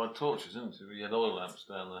lit up by torches, isn't it? You had oil lamps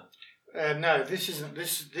down there. No, this isn't.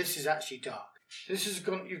 This is actually dark. This has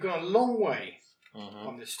gone. You've gone a long way Mm-hmm.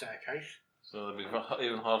 on this staircase. So it'd be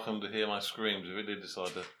even hard for him to hear my screams if it did decide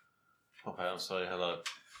to pop out and say hello.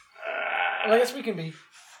 Well, I guess we can be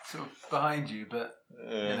sort of behind you, but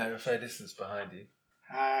Yeah. you know, a fair distance behind you.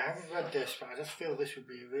 I haven't read this, but I just feel this would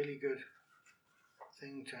be a really good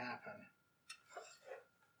thing to happen.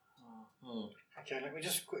 Hmm. Okay, let me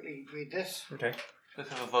just quickly read this. Okay. Let's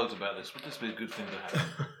have a vote about this. Would this be a good thing to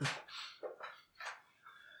happen?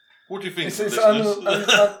 What do you think, listeners?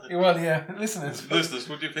 Well, yeah, listeners. Listeners,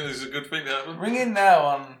 what do you think this is a good thing to happen? Ring in now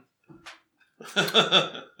on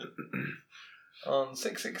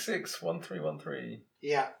 666-1313.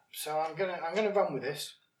 Yeah, so I'm gonna run with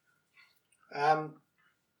this.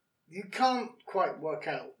 You can't quite work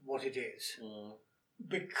out what it is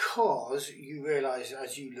because you realise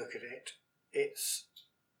as you look at it, it's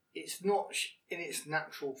not in its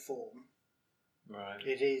natural form. Right.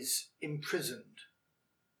 It is imprisoned.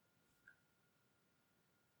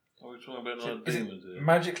 Are we talking about like Is demons it here?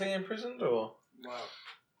 magically imprisoned, or? Well,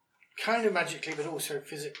 kind of magically, but also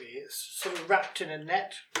physically. It's sort of wrapped in a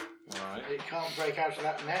net. Right. It can't break out of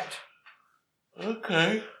that net,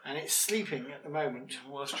 Okay. and it's sleeping at the moment.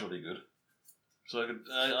 Well, that's jolly good. So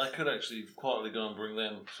I could actually quietly go and bring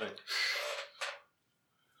them. So you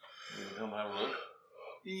can come have a look.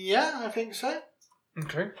 Yeah, I think so.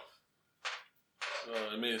 Okay. So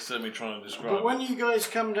it's me trying to describe. But when you guys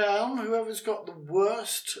come down, whoever's got the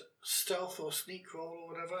worst stealth or sneak roll or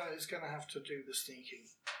whatever is going to have to do the sneaking.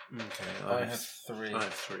 Okay, I have 3. I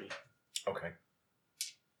have 3. Okay.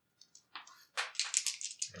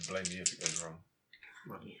 I can blame you if it goes wrong.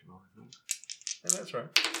 Well, you can always know. Yeah, that's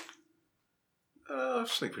right. I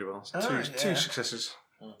sneak pretty well. Oh, yeah. 2 successes.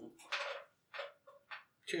 Mhm.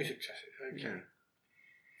 2 successes. Okay. Yeah.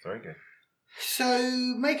 Very good. So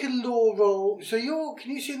make a law roll. So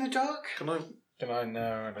can you see in the dark? Can I? Can I?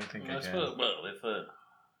 No, I don't think I That's can. well, if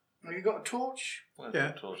Have you got a torch?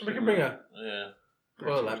 Yeah. torch, We can bring a Yeah.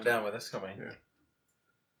 oil lamp down with us, can't we? Yeah.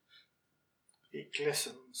 It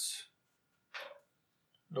glistens.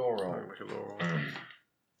 Law I'll roll. make a law roll.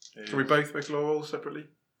 Can we both make a law roll separately?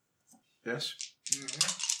 Yes.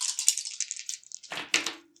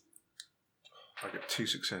 I get 2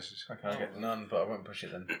 successes. Okay, I get none, but I won't push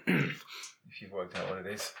it then. If you've worked out what it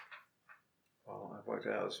is. Well, I've worked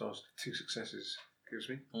it out as far as 2 successes gives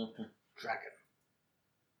me. Mm-hmm. Dragon.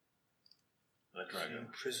 The dragon.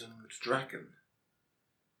 Imprisoned. Dragon.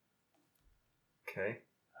 Okay.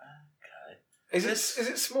 Okay. Is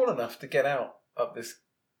it small enough to get out up this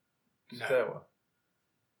No. stairwell?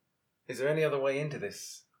 Is there any other way into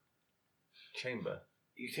this chamber?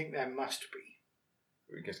 You think there must be,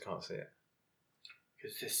 We just can't see it.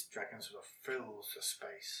 because this dragon sort of fills the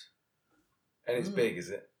space. And it's big, is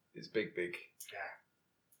it? It's big.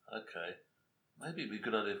 Yeah. Okay. Maybe it'd be a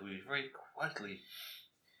good idea if we very quietly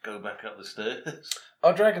go back up the stairs.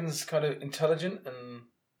 Are dragons kind of intelligent and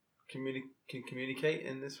can communicate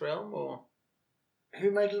in this realm, or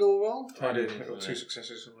Who made a law roll? I did. I got 2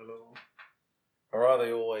 successes on my law roll. are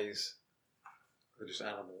they always They're just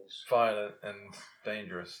animals. violent and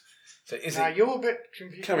dangerous. So is Now it? you're a bit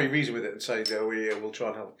confused. Can we reason with it and say, no, we'll try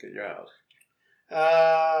and help get you out?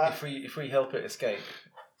 If we help it escape,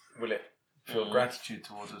 will it feel gratitude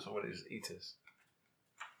towards us, or will it just eat us?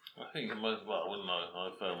 I think most. Well, I wouldn't know.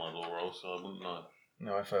 I failed my law roll, so I wouldn't know.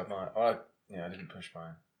 No, I failed mine. I didn't push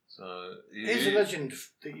mine. So Here's a legend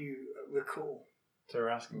that you recall. So we're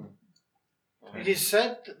asking. It is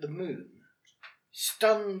said that the moon,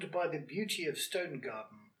 stunned by the beauty of Stone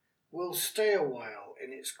Garden, will stay a while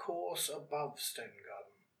in its course above Stone Garden.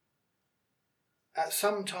 At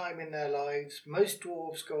some time in their lives, most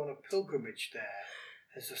dwarves go on a pilgrimage there,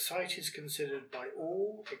 as the site is considered by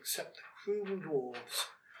all except the Kroom dwarves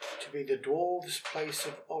to be the dwarves' place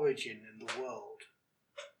of origin in the world.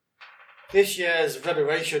 This year's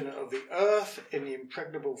veneration of the earth in the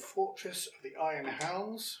impregnable fortress of the Iron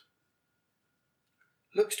Hounds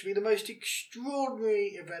looks to be the most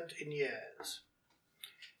extraordinary event in years.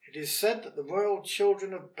 It is said that the royal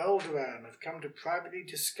children of Belderan have come to privately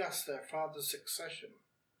discuss their father's succession.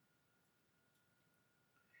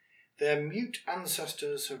 Their mute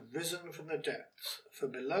ancestors have risen from the depths, for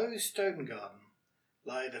below Stone Garden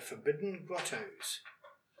lie the forbidden grottos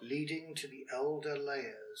leading to the elder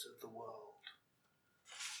layers of the world.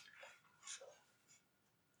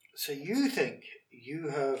 So you think you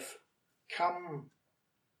have come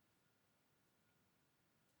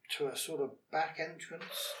to a sort of back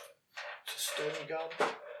entrance to Stone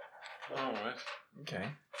Garden? Alright. Okay.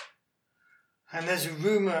 And there's a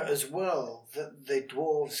rumour as well that the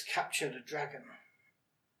dwarves captured a dragon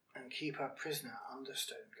and keep her prisoner under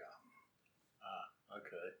Stone Garden.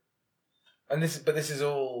 Okay. And this is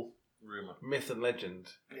all Rumour. myth and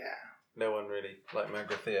legend. Yeah. No one really, like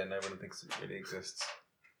Magrathea, no one thinks it really exists.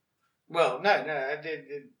 Well, no.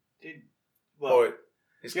 Well, Or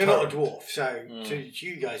it's you're current. not a dwarf, so to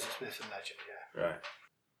you guys it's myth and legend, yeah. Right.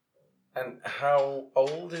 And how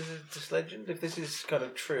old is this legend? If this is kind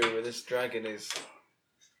of true, and this dragon is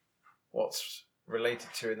what's related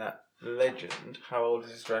to in that legend, how old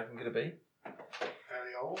is this dragon going to be?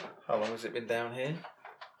 Very old. How long has it been down here?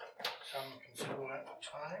 Some considerable length of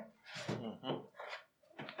time.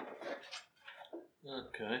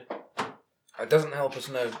 Okay. It doesn't help us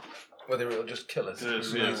know whether it'll just kill us.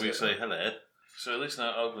 Because we say hello. So this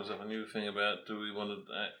now opens up a new thing about do we want to...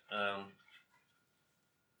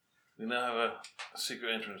 we now have a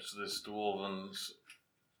secret entrance to this dwarven's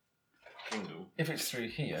kingdom. If it's through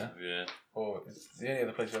here, Yeah. or it's the only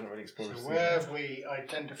other place we haven't really So explored. is where have we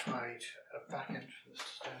identified a back entrance to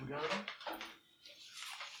Stone Garden?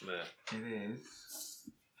 There. It is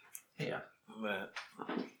here. There.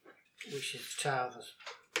 Which is the tower that's...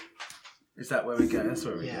 Is that where we go? That's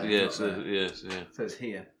where we Yeah. go. Yes, Not there. yes, yeah. So it's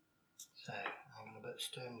here. So, I'm going to put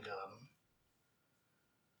Stone Garden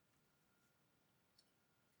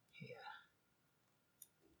here.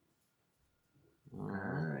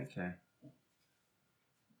 Okay.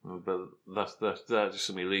 But that just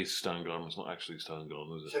simply leads to Stone Garden. It's not actually Stone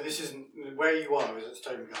Garden, is it? So this isn't... Where you are is at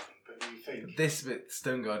Stone Garden, but you think This bit,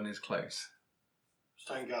 Stone Garden, is close.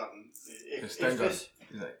 Stone Garden... The If, Stone if, Garden. this,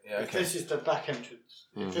 Is it? Yeah, if okay. this is the back entrance,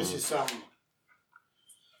 if this is some...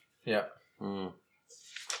 Yeah. Mm.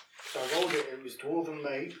 So I rolled it, it was dwarven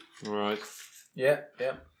made. Right. Yeah,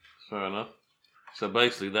 yeah. Fair enough. So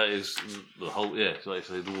basically, that is the whole. Yeah, so like I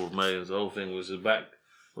say, Dwarf Maidens. The whole thing was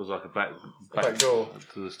like a back door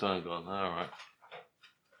to the Stone Garden. All right.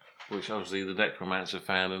 Which obviously the necromancer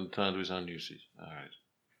found and turned to his own usage. All right.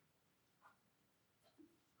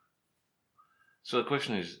 So the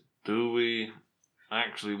question is, do we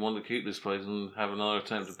actually want to keep this place and have another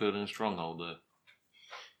attempt at building a stronghold there?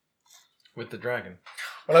 with the dragon.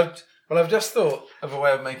 Well, I've just thought of a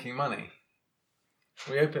way of making money.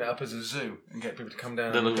 We open it up as a zoo and get people to come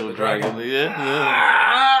down Then and a look at little the dragon. dragon. Yeah.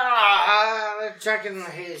 The dragon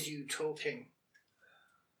hears you talking.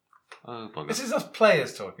 Oh, bugger. This is us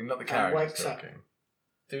players talking, not the characters wakes up. talking.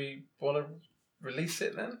 Do we want to release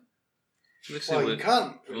it then? Let's see Well, what you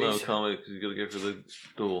can't No, release it. can't because you've got to go through the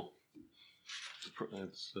door.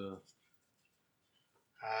 It's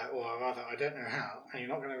Or rather, I don't know how, and you're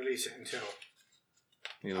not going to release it until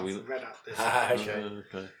you know we. I've read up this. Okay.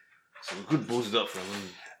 Okay. So we could pause it up for a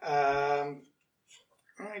minute.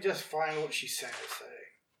 Let me just find what she says. So,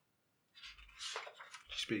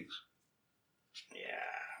 She speaks.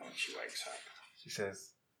 yeah, when she wakes up. She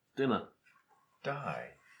says, Dinner. die.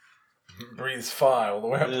 Breathes fire all the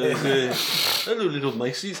way up here. Hello, little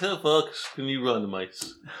maces. How far can you run,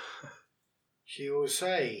 mates? She will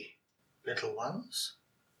say, "Little ones,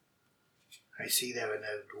 I see there are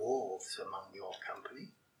no dwarves among your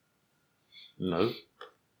company. No.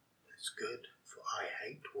 It's good, for I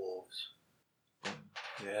hate dwarves." Yeah.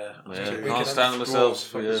 Yeah, We can't can stand dwarves,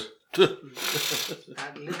 myself. Yeah.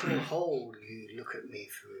 That little hole you look at me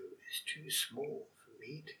through is too small for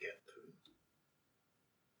me to get through.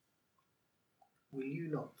 Will you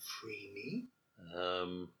not free me?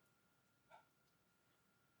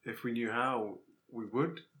 If we knew how, we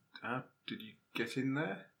would. How did you get in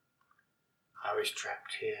there? I was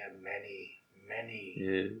trapped here many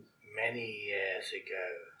years ago.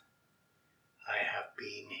 I have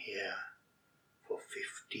been here for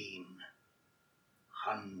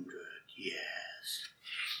 1,500 years.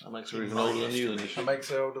 That makes her even older than you. Then. That makes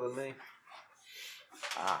her older than me.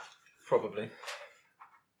 Probably.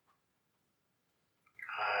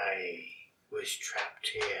 I was trapped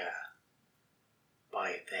here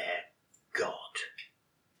by their god.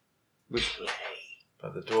 Which Play. By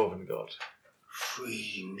the Dwarven god.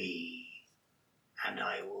 Free me, and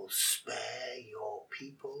I will spare your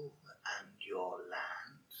people and your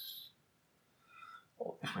lands.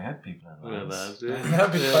 Well, if we had people in Yeah, lands, that's it.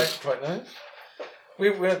 that'd be Yeah. quite nice. We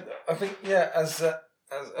I think, yeah, as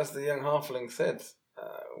the young halfling said,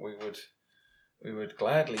 we would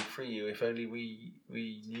gladly free you if only we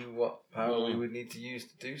knew what power we would need to use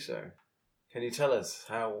to do so. Can you tell us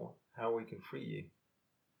how we can free you?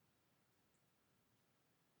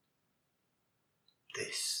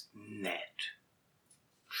 This net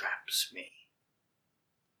traps me.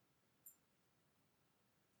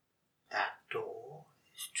 That door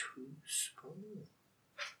is too small.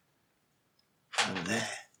 And there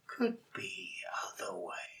could be other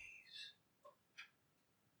ways.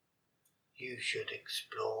 You should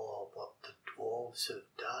explore what the dwarves have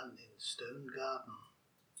done in Stone Garden.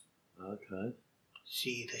 Okay.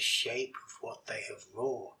 See the shape of what they have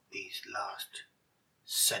wrought these last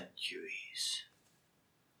centuries.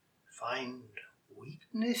 Find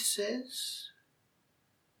weaknesses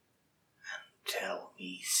and tell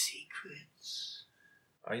me secrets.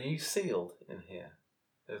 Are you sealed in here?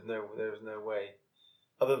 There's no way,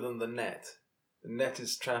 other than the net. The net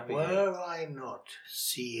is trapping you. Were I not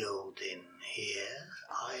sealed in here,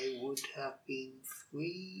 I would have been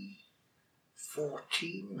free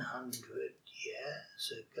 1,400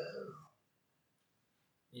 years ago.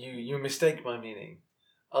 You mistake my meaning.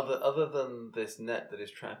 Other than this net that is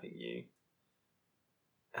trapping you,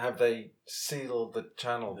 have they sealed the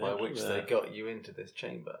channel by which they got you into this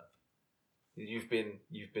chamber? You've been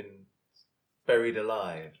buried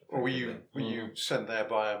alive. Or were you sent there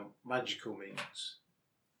by a magical means?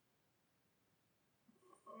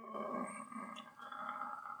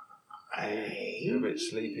 You're a bit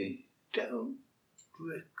sleepy. Don't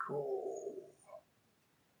recall.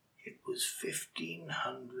 It was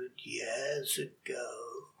 1,500 years ago.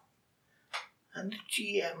 And the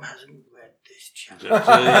GM hasn't read this chapter.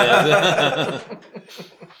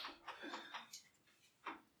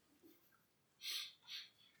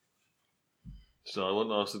 So I want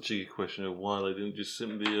to ask the cheeky question of why they didn't just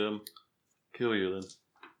simply kill you then.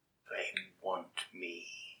 They want me.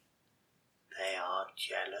 They are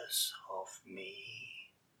jealous of me.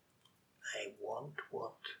 They want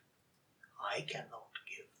what I cannot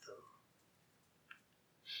give them.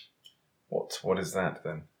 What is that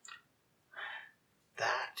then?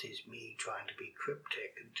 That is me trying to be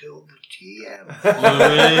cryptic until the GM.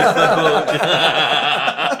 Release the book.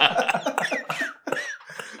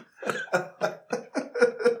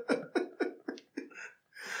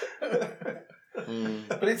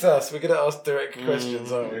 But it's us. We're going to ask direct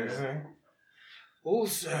questions, aren't we?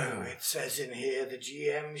 Also, it says in here the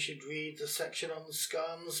GM should read the section on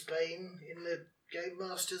Scarn's Bane in the Game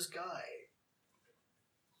Master's Guide.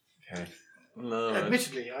 Okay. No.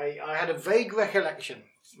 Admittedly, I had a vague recollection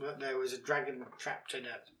that there was a dragon trapped in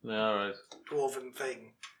a Yeah, all right. dwarven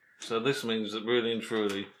thing. So this means that really and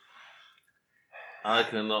truly, I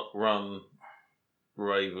cannot run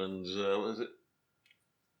Raven's. What is it?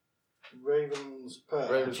 Raven's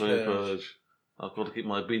Purge. Raven's Raven's Purge. Purge. I've got to keep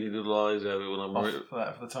my beady little eyes out of it when I'm For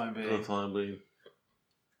the time being. for the time being.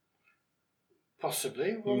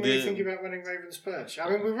 Possibly. What were you Yeah. thinking about running Raven's Purge? I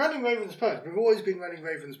mean, we're running Raven's Purge. We've always been running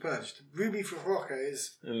Raven's Purge. Ruby for Rocker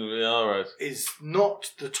All right. is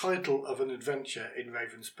not the title of an adventure in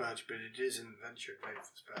Raven's Purge, but it is an adventure in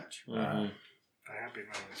Raven's Purge. Mm-hmm. I have been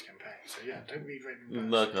running this campaign, so yeah, don't read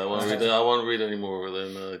Raven's Purge. Okay, I won't read any more of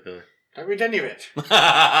it then. Okay. Don't read any of it.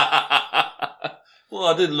 Well,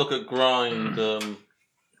 I did look at Grindbone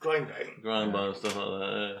Grindbone. and stuff like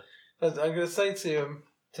that. Yeah. I'm going to say to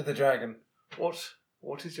the dragon, what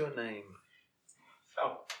is your name?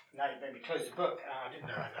 Oh, now you made me close the book. I didn't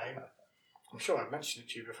know her name. I'm sure I've mentioned it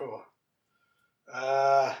to you before.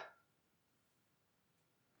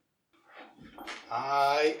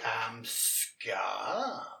 I am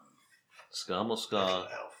Scar. Scum or Scar?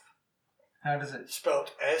 Elf. How does it? Spelled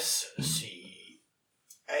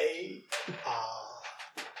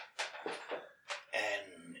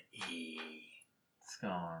S-C-A-R-N-E.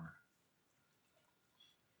 Scarn.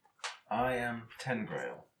 I am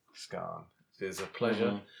Tengrail. Scarn. It is a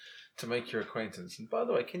pleasure to make your acquaintance. And by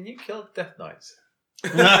the way, can you kill Death Knights? I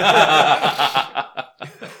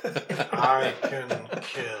can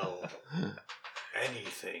kill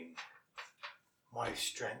anything. My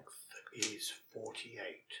strength is 48.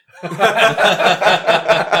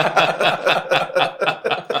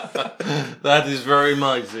 That is very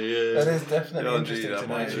mighty, yeah. That is definitely Yeah, interesting indeed, to that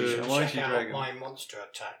know. might be. You should Mighty check out dragon. my monster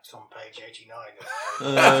attacks on page 89.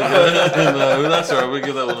 No, that's alright, we'll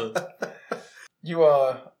give that one You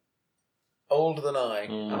are older than I,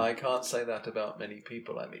 Mm. and I can't say that about many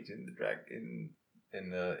people I meet in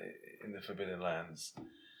the Forbidden Lands.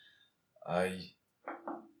 I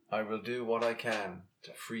will do what I can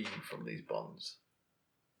to free you from these bonds.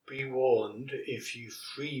 Be warned, if you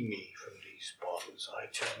free me from these bonds, I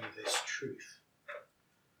tell you this truth.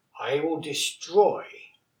 I will destroy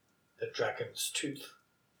the dragon's tooth.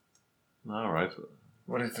 Alright.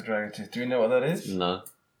 What is the dragon tooth? Do you know what that is? No.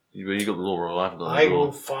 You got the law roll, I haven't got I the law.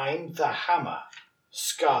 will find the hammer,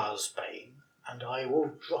 Scarsbane, and I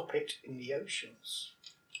will drop it in the oceans.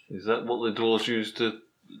 Is that what the dwarves use to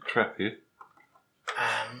trap you?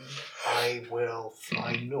 And I will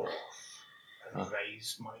fly north and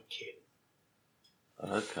raise my kin.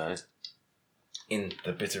 Okay. In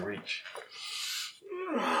the Bitter Reach.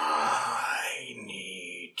 I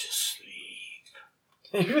need to sleep.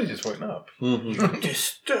 You really just woken up. You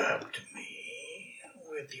disturbed me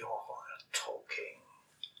with your talking.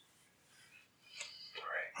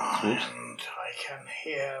 And I can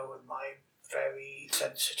hear with my very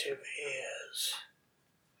sensitive ears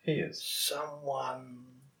Ears. someone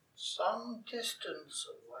some distance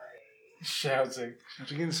away. Shouting.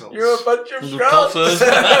 Shouting insults. You're a bunch of The scrubs! potters.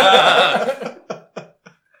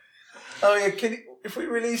 Oh yeah, if we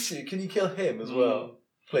release you, can you kill him as well?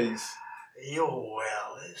 Please. Your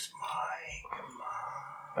will is my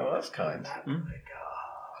command. Oh, that's kind. In that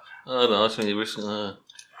regard. Oh no, I think you're risking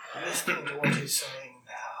Listening to what he's saying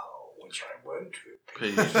now, which I won't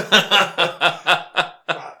repeat, peas. but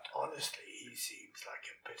honestly, he seems like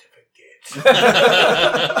a bit of a git.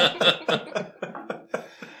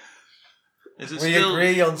 Is it We still,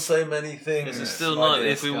 agree on so many things. Is it still my night?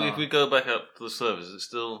 dear If we go back up to the surface, is it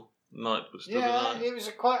still night? But still Yeah, night? it was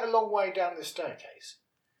quite a long way down the staircase.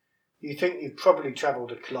 You think you've probably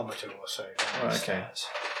travelled a kilometre or so down the Right, okay. stairs.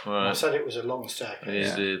 I Right. said it was a long staircase.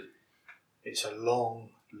 Yeah, indeed. It's a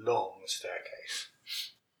long, long staircase.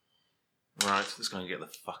 Right, let's go and get the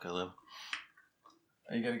fucker then.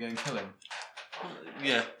 Are you going to go and kill him?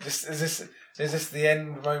 Yeah. Is this the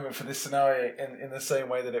end moment for this scenario in the same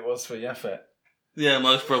way that it was for Yafet? Yeah,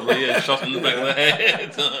 most probably, yeah. Shot in the back of the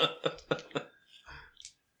head.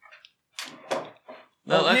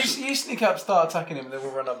 No, Well, actually, you sneak up, start attacking him, and then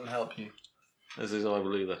we'll run up and help you. as is, I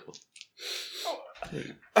believe that one.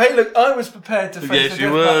 Hey, look, I was prepared to face Yes, the you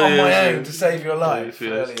death were, on my yes. own to save your life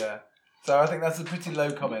Yes. earlier. So I think that's a pretty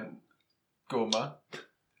low comment, Gorma.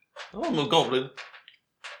 Oh, I'm a goblin.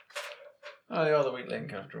 Oh, you are the weak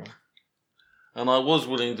link after all. And I was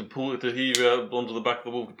willing to heave you out onto the back of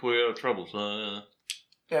the wolf to pull you out of trouble, so,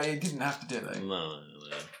 Yeah, you didn't have to do it though. no.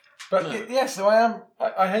 But No. yes, so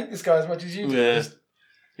I hate this guy as much as you do. Yeah. Just-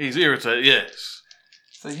 He's irritated, yes.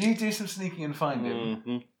 So you do some sneaking and find him,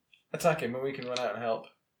 Mm-hmm. attack him, and we can run out and help.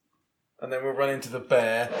 And then we'll run into the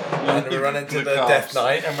bear, and then we'll run into The the calves. Death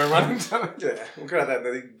Knight, and we'll run into... Yeah, we'll grab that,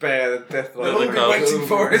 the bear, the death They'll light. all the be calves. waiting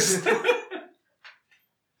for us.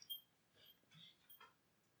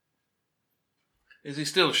 Is he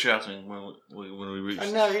still shouting when we reach?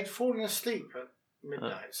 And no, he'd fallen asleep at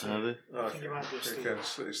midnight. So Have they? I think he might be asleep. Okay,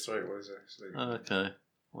 slit his throat while he's asleep. Okay.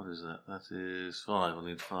 What is that? That is 5. I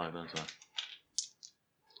need 5, don't I?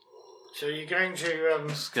 So you're going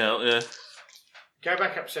to Scout, yeah. go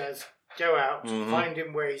back upstairs, go out, Mhm. find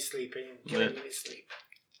him where he's sleeping, and kill him Yeah. in his sleep.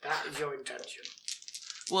 That is your intention.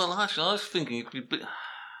 Well, actually, I was thinking if we beat...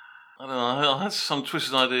 I don't know, I had some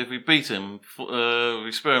twisted idea if we beat him,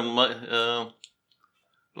 we spare him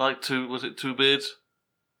like two beards?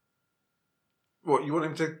 What, you want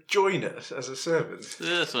him to join us as a servant?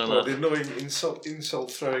 Yes, I Well, know. the annoying insult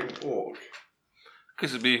throwing orc.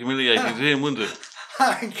 Because it'd be humiliating to him, wouldn't it?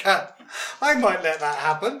 I might let that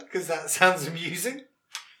happen because that sounds amusing.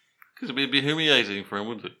 Because it'd be humiliating for him,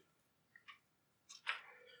 wouldn't it?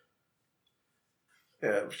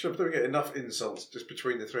 Yeah, should we get enough insults just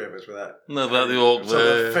between the three of us without No, about the orc some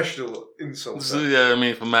there. professional insults So, yeah, I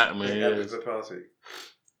mean, for Matt and me, added yeah. to the party?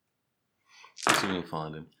 Let's see if we can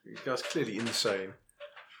find him. This guy's clearly insane.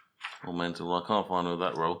 Or mental. I can't find him with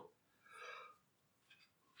that roll.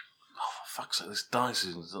 Oh, for fuck's sake, this dice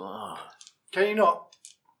is... Oh. Can you not?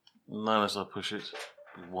 No, unless I push it.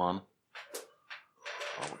 1.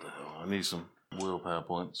 Oh, what the hell? I need some willpower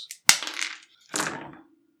points. Come on.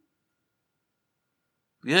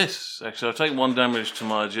 Yes, actually, I've taken 1 damage to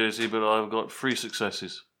my agility, but I've got 3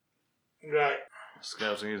 successes. Right.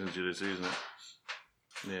 Scouting is agility, isn't it?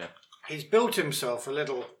 Yeah. He's built himself a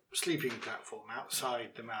little sleeping platform outside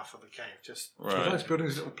the mouth of the cave. Just Right. He's building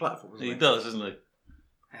his little platform, isn't He does, isn't he?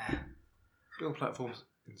 yeah. Building platforms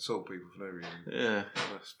insult people for no reason. Yeah.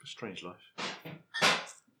 That's a strange life.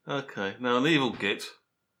 Okay. Now, an evil git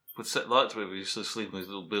would set light to it when he's still asleep on his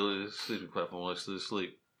little sleeping platform while he's still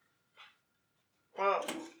asleep. Well,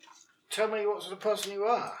 tell me what sort of person you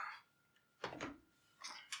are.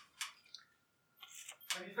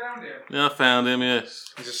 Have you found him? Yeah, I found him,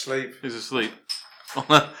 yes. He's asleep. He's asleep. On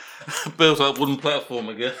a built up wooden platform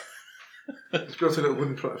again. He's built a little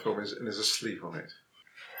wooden platform and is asleep on it.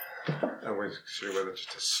 And we're sure whether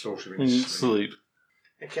just to slaughter him in his sleep. Sleep.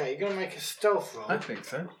 Okay, you're going to make a stealth roll. I think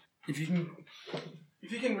so. If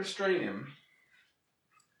you can restrain him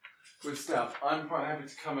with stealth, I'm quite happy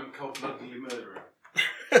to come and cold-bloodedly murder him.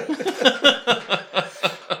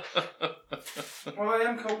 Well, I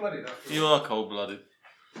am cold-blooded after all. You are cold blooded.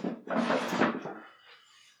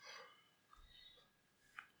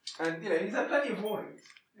 And, he's had plenty of warnings.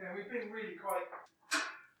 We've been really quite...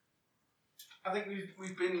 I think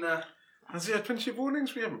we've been... Has he had plenty of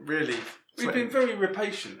warnings? We haven't really. We've been very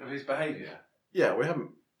repatient of his behaviour. Yeah, we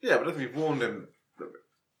haven't. Yeah, but I don't think we've warned him.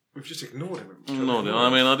 We've just ignored him. Ignored him. I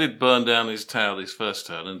mean, I did burn down his tower, his first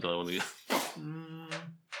tower, didn't I? When he...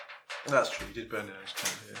 That's true. You did burn down his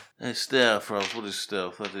town. Yeah. Stealth, Ralph. What is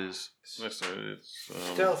stealth? That is... It's,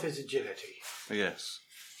 Stealth is agility. yes.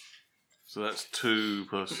 So that's 2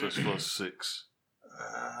 plus 6.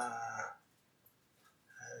 And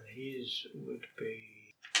his would be...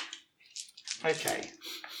 Okay.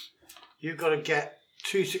 You've got to get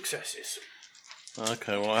 2 successes.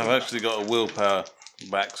 Okay, well, I've actually got a willpower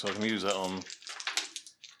back, so I can use that on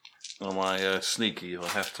my sneaky if I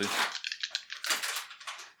have to. Oh,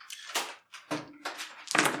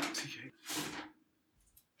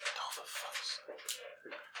 for fuck's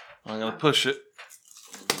sake. I'm going to push it.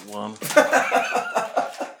 1.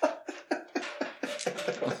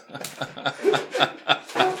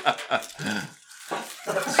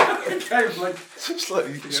 Like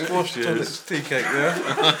Slightly Squash it. It's tea cake there.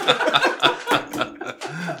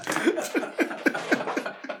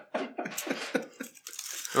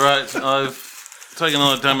 Right, I've taken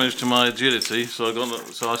on damage to my agility, so I've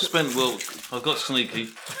got sneaky.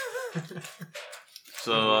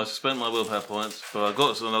 So I spent my willpower points, but I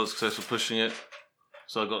got another success for pushing it.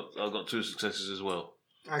 So I've got 2 successes as well.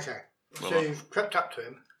 Okay. So Well, you've crept up to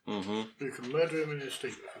him. Mm-hmm. You can murder him in his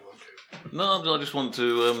sleep if you want to. No, I just want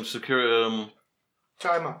to secure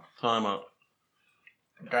Time up. time up.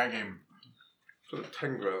 gag him. So that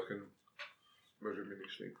Tangrel can murder him in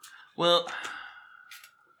his sleep. Well,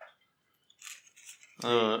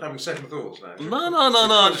 Having second thoughts now. no.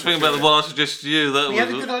 I just think about what I suggested to you. That He had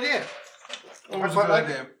a was good idea. What was quite the like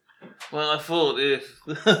idea? well. I thought if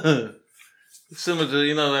similar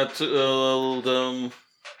to that old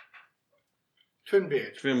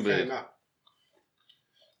Twinbeard. Twinbeard. Came up.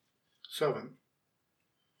 Servant.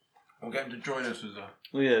 We'll get him to join us as a...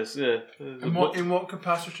 yes, yeah. In what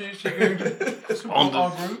capacities are you going to support On the-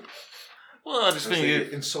 our group? Well, I just think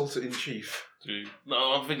if insulter in chief.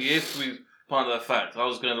 no, I'm thinking if we find that fact, I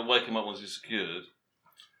was going to wake him up once he's secured,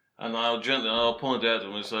 and I'll point it out to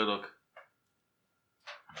him and say, look,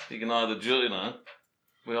 he can either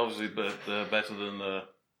we're obviously better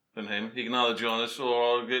than him. He can either join us, or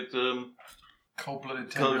I'll get Cold-blooded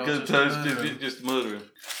just murder him.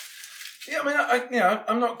 Yeah, I mean,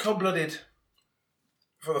 I'm not cold-blooded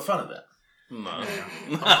for the fun of it. No.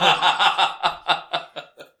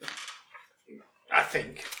 I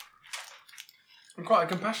think. I'm quite a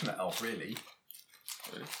compassionate elf, really.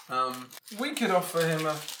 We could offer him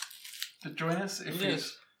to join us if Yes.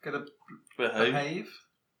 he's going to Behave. behave.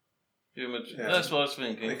 That's what I was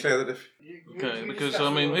thinking. Declare that if Okay, because I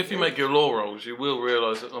mean, if you make your law rolls, you will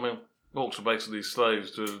realise that orcs are basically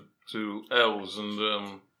slaves to elves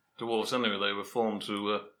and dwarves anyway. They were formed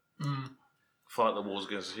to fight the wars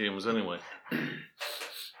against the humans anyway.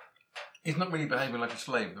 He's not really behaving like a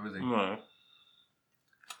slave, though, is he? No.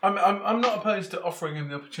 I'm not opposed to offering him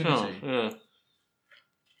the opportunity. Oh,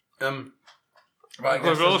 yeah. But I guess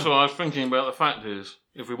Because also, I was thinking about the fact is,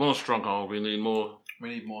 if we want a stronghold, we need more we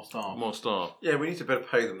need more staff. staff. yeah, we need to better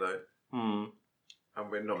pay them though. and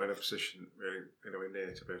we're not in a position really anywhere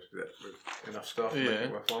near to be able to do that with enough staff to Yeah. make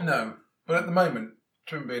it worthwhile. No, but at the moment,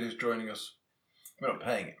 Twinbeard is joining us. We're not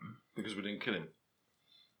paying him. Because we didn't kill him.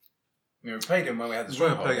 We paid him when we had the We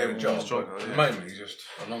weren't stronghold, paying gave him a job. when the stronghold, But at the yeah. moment, he's just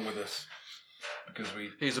along with us because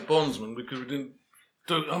we. He's a bondsman because we didn't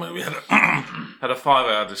do. I mean, we had a, had a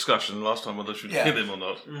 5-hour discussion last time whether we should Yeah. kill him or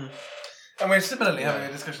not. And we're similarly having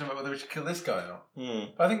a discussion about whether we should kill this guy or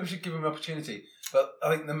not. I think we should give him an opportunity. But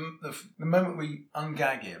I think the moment we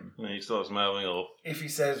ungag him, And he starts mouthing off. if he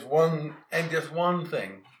says just one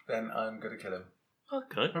thing, then I'm going to kill him.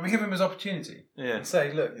 Okay. But we give him his opportunity Yeah. and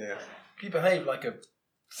say, look, Yeah. if you behave like a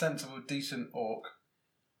sensible, decent orc,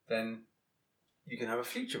 then you can have a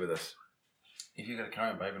future with us. If you're going to carry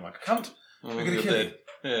on behaving like a cunt, we're going to You're kill dead.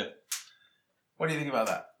 you. Yeah. What do you think about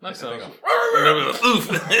that? That Take the sounds. thing off.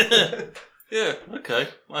 Oof. Yeah. Okay.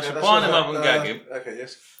 I should that's bind him all up and right. gag him. Okay,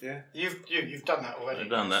 yes. Yeah. You've done that already. I've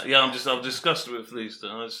done that. Yeah. I've discussed it with these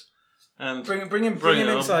guys, and Bring him Bring him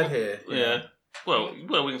inside on. here. yeah. Well,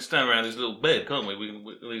 we can stand around his little bed, can't we? We can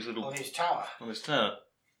these little On his tower. on his tower.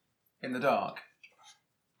 In the dark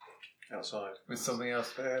Outside. with something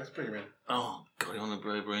else. Yeah, let's bring him in. Oh God, you want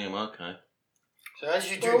to bring him? Okay. So as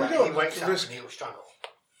you do Well, we that, got he wakes to up risk- and he'll struggle.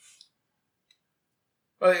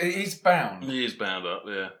 Well, he's bound. He is bound up.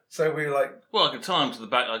 Yeah. So we're like, Well, I could tie him to the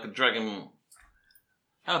back. I could drag him.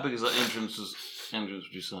 How big is that entrance?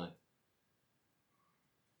 Would you say?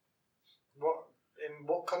 In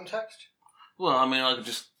what context? Well, I mean, I could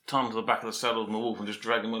just tie him to the back of the saddle of my wolf and just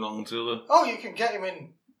drag him along until the. Oh, you can get him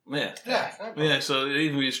in. Yeah. Yeah. No problem. Yeah. So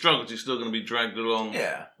even if he struggles, he's still going to be dragged along.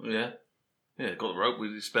 yeah. Yeah. Yeah. Got the rope.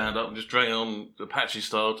 We just bound up and just drag it on Apache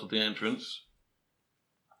style to the entrance.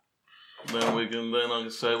 Then I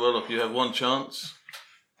can say, well, look, you have one chance.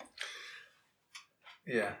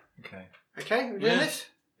 Yeah. Okay. Okay, we're doing Yeah. this?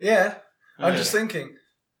 Yeah. I'm Yeah. just thinking,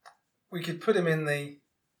 we could put him in the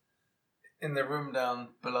room down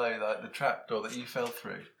below, like the trap door that you fell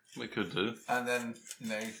through, We could do. and then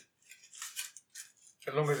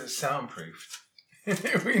as long as it's soundproofed, we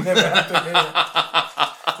never have to hear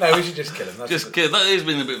it. No, we should just kill him. That's Just it. kid. That has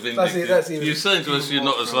been a bit vindictive. That's even- You're saying to us even you're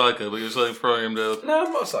more not a strong. psycho, but you're saying throwing him down. No,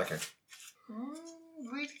 I'm not a psycho.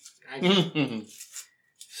 Really? Okay.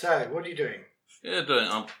 So, what are you doing? Yeah, doing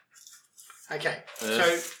it. Okay, Yeah.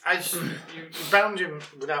 so as you bound him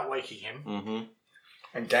without waking him Mm-hmm.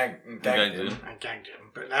 And gagged him. and gagged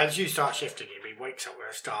him, but as you start shifting him, he wakes up with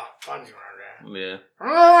a start, runs around there. Yeah.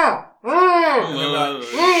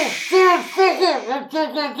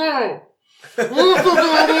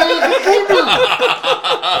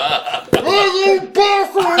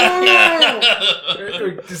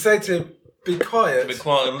 To say to be quiet, Be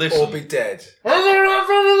quiet and or listen. be dead.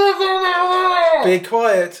 Be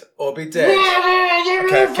quiet or be dead.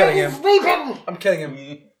 Okay, I'm killing him. I'm killing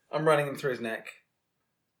him. I'm running him through his neck.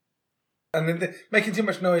 And then making too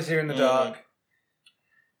much noise here in the dark.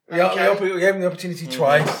 We gave him the opportunity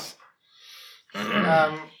twice.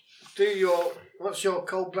 What's your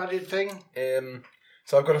cold-blooded thing?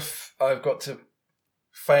 So I've got to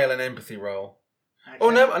fail an empathy roll. Okay. Oh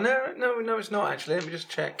no, it's not actually. Let me just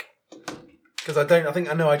check. Because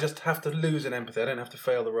I just have to lose an empathy. I don't have to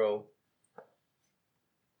fail the roll.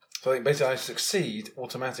 So I think basically I succeed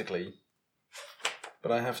automatically,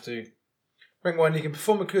 but I have to. Rank 1, you can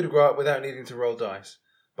perform a coup de grace without needing to roll dice,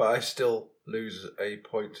 but I still lose a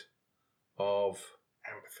point of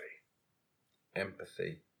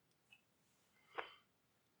empathy.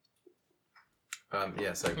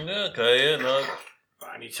 Yeah, so Yeah, okay, yeah, no. But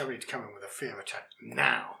I need somebody to come in with a fear attack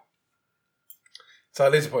now. I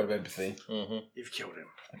lose a point of empathy. Mm-hmm. You've killed him.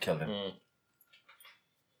 I killed him. Mm.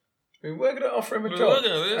 We were going to offer him a Well, job.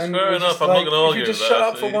 it's and fair we're enough. just I'm like, not going to argue if you just with shut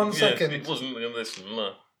that. up for 1 Yes, second, It wasn't going to listen,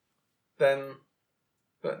 no. then.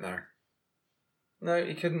 But no. No,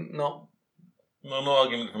 he couldn't not. No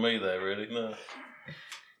argument for me there, really, no.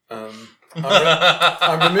 I'm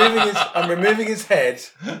removing his head.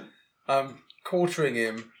 I'm quartering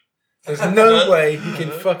him. There's no way he can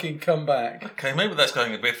fucking come back. Okay, maybe that's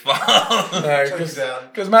going a bit far. No, Takes down.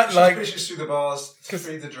 because Matt like pushes through the bars to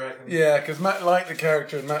free the dragon. because Matt liked the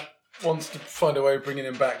character and Matt wants to find a way of bringing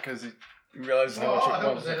him back because he realises how much What I it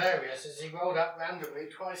thought was wants. hilarious is he rolled up randomly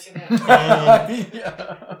twice in it.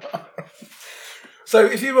 Yeah. So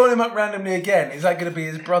if you roll him up randomly again, is that going to be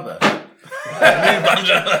his brother?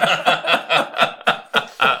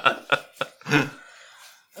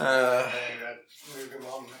 Move him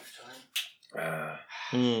on next time.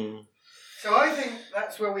 Hmm. So I think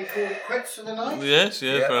that's where we call it quits for the night. Yes,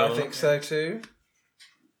 yeah, fair I enough. think so too.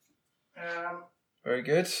 Um, Very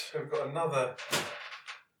good. We've got another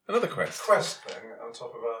Another quest. quest thing on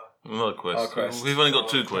top of our. Another quest. Our quest. We've only got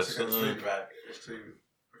 2 to quests. get haven't we? food back. Just to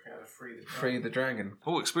work out how to Free the dragon.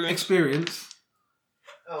 Oh, experience. Experience.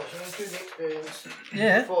 Oh, so let's do the experience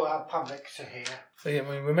Yeah. for our public to hear. So yeah, I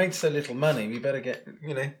mean, we made so little money. We better get,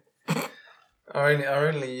 our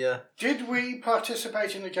only. Did we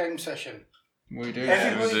participate in the game session? We do.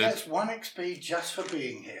 Everybody we did. gets 1 XP just for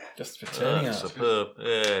being here. Just for turning up. Superb.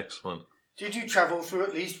 Excellent. Did you travel through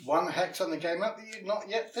at least 1 hex on the game map that you'd not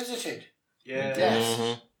yet visited? Yeah. Yes.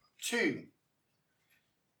 Mhm. 2.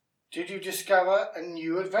 Did you discover a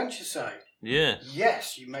new adventure site? Yes.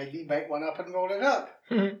 Yes, you made me make one up and roll it up.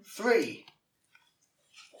 3.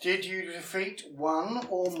 Did you defeat 1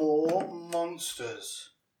 or more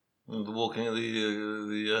monsters? And the walking of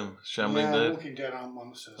the shambling No, dead, Walking Dead aren't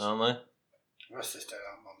monsters. aren't they? The rest of the Dead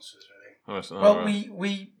aren't monsters, really. Oh, it's- Well, alright.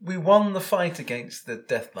 we won the fight against the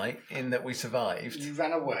Death Knight in that we survived. You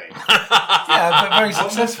ran away. Yeah, but very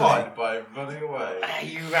successfully. Justified by running away.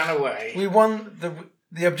 You ran away. We won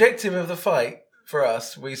the objective of the fight for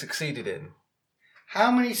us. We succeeded in.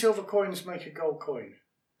 How many silver coins make a gold coin?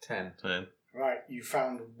 10. 10. Right, you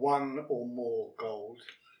found 1 or more gold.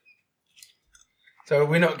 So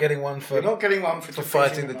we're not getting one for You're not getting one for for defeating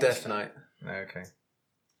fighting the Death monster. Knight. No, okay.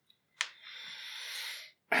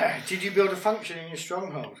 Did you build a function in your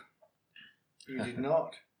stronghold? You did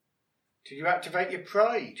not. Did you activate your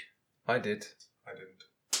pride? I did. I didn't.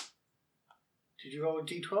 Did you roll a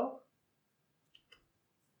d12?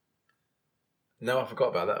 No, I forgot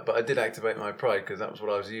about that, but I did activate my pride because that was what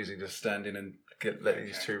I was using to stand in and let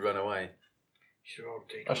these two run away. You should roll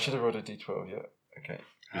a d12. I should have rolled a d12, yeah. Okay.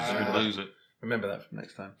 Because you could lose it. Remember that for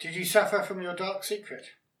next time. Did you suffer from your dark secret?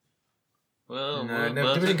 Well, No,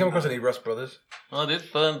 we didn't come across any Rust Brothers. I did.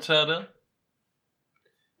 Burn tower down.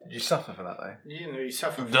 Did you suffer for that, though? You know, you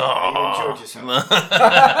suffered from No. it. You enjoyed yourself.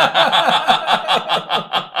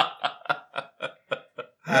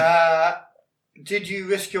 Did you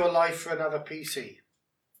risk your life for another PC?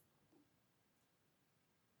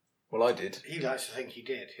 Well, I did. He likes to think he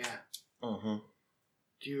did, yeah. Mm-hmm.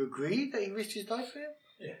 Do you agree that he risked his life for him?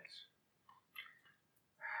 Yes.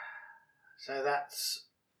 So that's,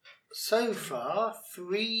 so far,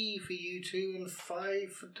 3 for you two and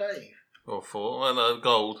 5 for Dave. Or 4. Well, no,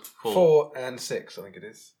 gold. 4. 4 and 6, I think it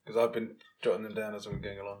is. Because I've been jotting them down as I'm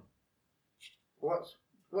going along.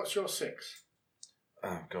 What's your 6?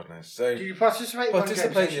 Oh, God knows. So, Did you participate in one game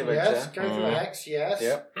Participate in the session? Yes. adventure. Go to a hex, yes.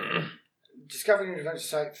 yep. Discovering an adventure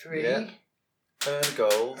site, 3. Yeah. Earn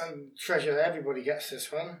gold. And treasure, everybody gets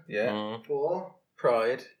this one. Yeah. Mm. 4.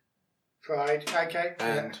 Pride. Pride, okay.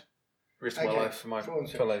 And risk my Okay, life for my 4 and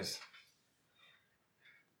 6. fellows.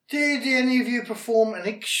 Did any of you perform an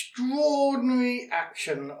extraordinary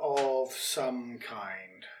action of some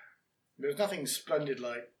kind? There was nothing splendid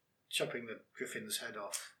like chopping the griffin's head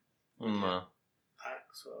off. No.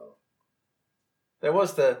 Axe or... There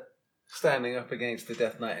was the standing up against the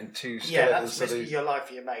Death Knight and 2 Yeah, skeletons. that's so risking they- your life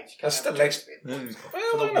for your mates. You That's can't still have ex- it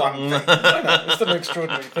Well, for the why not? one thing. Why not? It's still an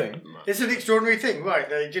extraordinary thing. It's an extraordinary thing, right?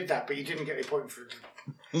 They did that, but you didn't get a point for it.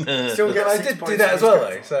 Still But get I 6 did do points that for as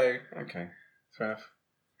well, his though. character. So okay, fair enough.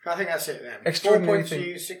 I think that's it then. Extraordinary 4 points thing. for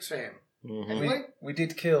you, 6 for him. Mm-hmm. Anyway, We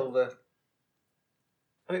did kill the.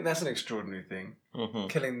 I think that's an extraordinary thing. Mm-hmm.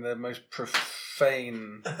 Killing the most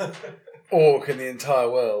profane orc in the entire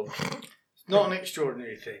world. it's not an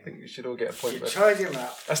extraordinary thing. I think we should all get a point You for it. tied him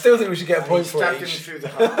up. I still think we should get a and point you for stabbed it him each. through the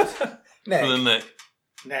heart. For Neck. the neck.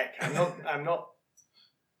 Neck. I'm not.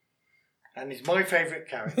 And he's my favourite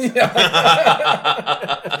character.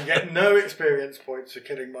 Yeah. You get no experience points for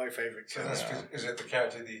killing my favourite So character. that's is it the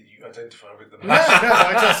character that you identify with the No,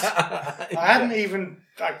 I Yeah. hadn't even.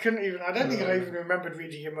 I couldn't even. I don't think I even remembered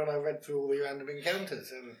reading him when I read through all the random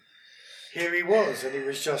encounters. And here he was, and he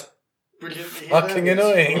was just brilliantly Fucking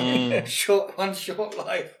hilarious. annoying. Mm. One short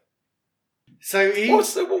life. So he.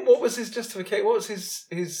 What was his justification? What was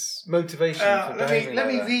his motivation for let behaving me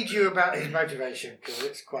like that? read you about his motivation because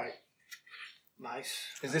it's quite nice.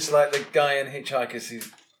 Is this like the guy in Hitchhikers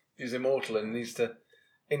who's immortal and needs to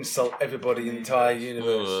insult everybody in the entire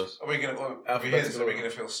universe? Are we going to? If he is, are we going to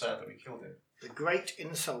feel sad that we killed him? The Great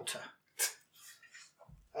Insulter.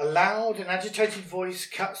 A loud and agitated voice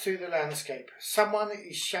cuts through the landscape. Someone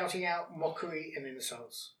is shouting out mockery and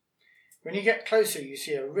insults. When you get closer, you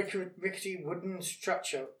see a rickety wooden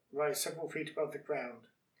structure rise several feet above the ground.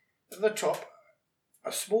 At the top,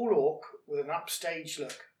 a small orc with an upstage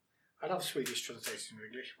look. I love Swedish translation in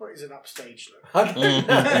English. What is an upstage look? I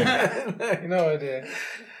don't know. No idea.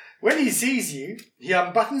 When he sees you, he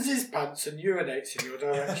unbuttons his pants and urinates in your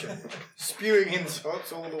direction, spewing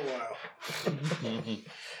insults all the while.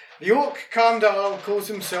 The orc Kandal calls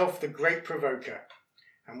himself the Great Provoker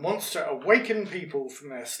and wants to awaken people from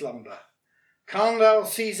their slumber. Carndale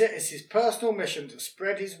sees it as his personal mission to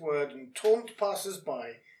spread his word and taunt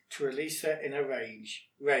passers-by to release their inner rage,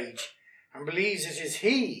 and believes it is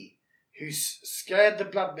he who's scared the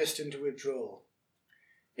Blood Mist into withdrawal.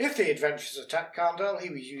 If the adventurers attack Carndale, he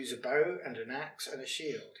will use a bow and an axe and a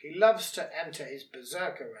shield. He loves to enter his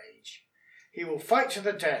berserker rage. He will fight to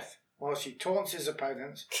the death whilst he taunts his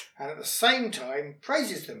opponents and at the same time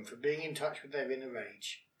praises them for being in touch with their inner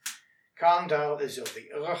rage. Carndale is of the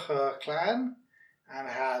Urhur clan and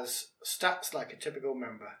has stats like a typical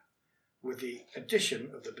member, with the addition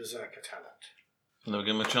of the berserker talent. Never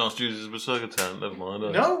give him a chance to use his berserker talent, never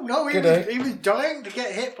mind. No, he was dying to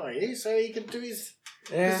get hit by you so he could do his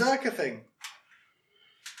berserker thing.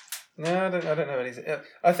 No, I don't know anything.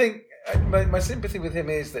 I think my sympathy with him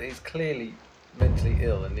is that he's clearly mentally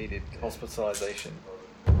ill and needed hospitalisation.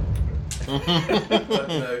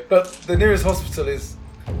 But the nearest hospital is,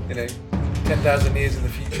 10,000 years in the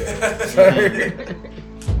future. So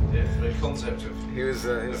The concept of his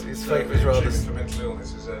fate was rather for mental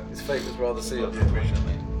illness is his fate was rather sealed,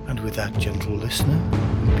 unfortunately. And with that, gentle listener,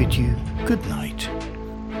 we bid you good night.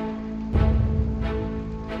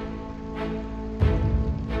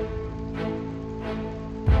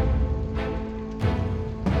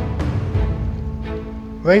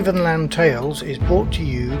 Ravenland Tales is brought to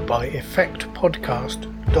you by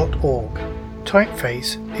effectpodcast.org.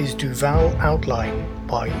 Typeface is Duval Outline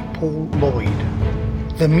by Paul Lloyd.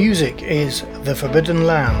 The music is The Forbidden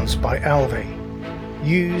Lands by Alve,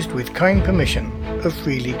 used with kind permission of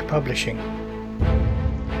Free League Publishing.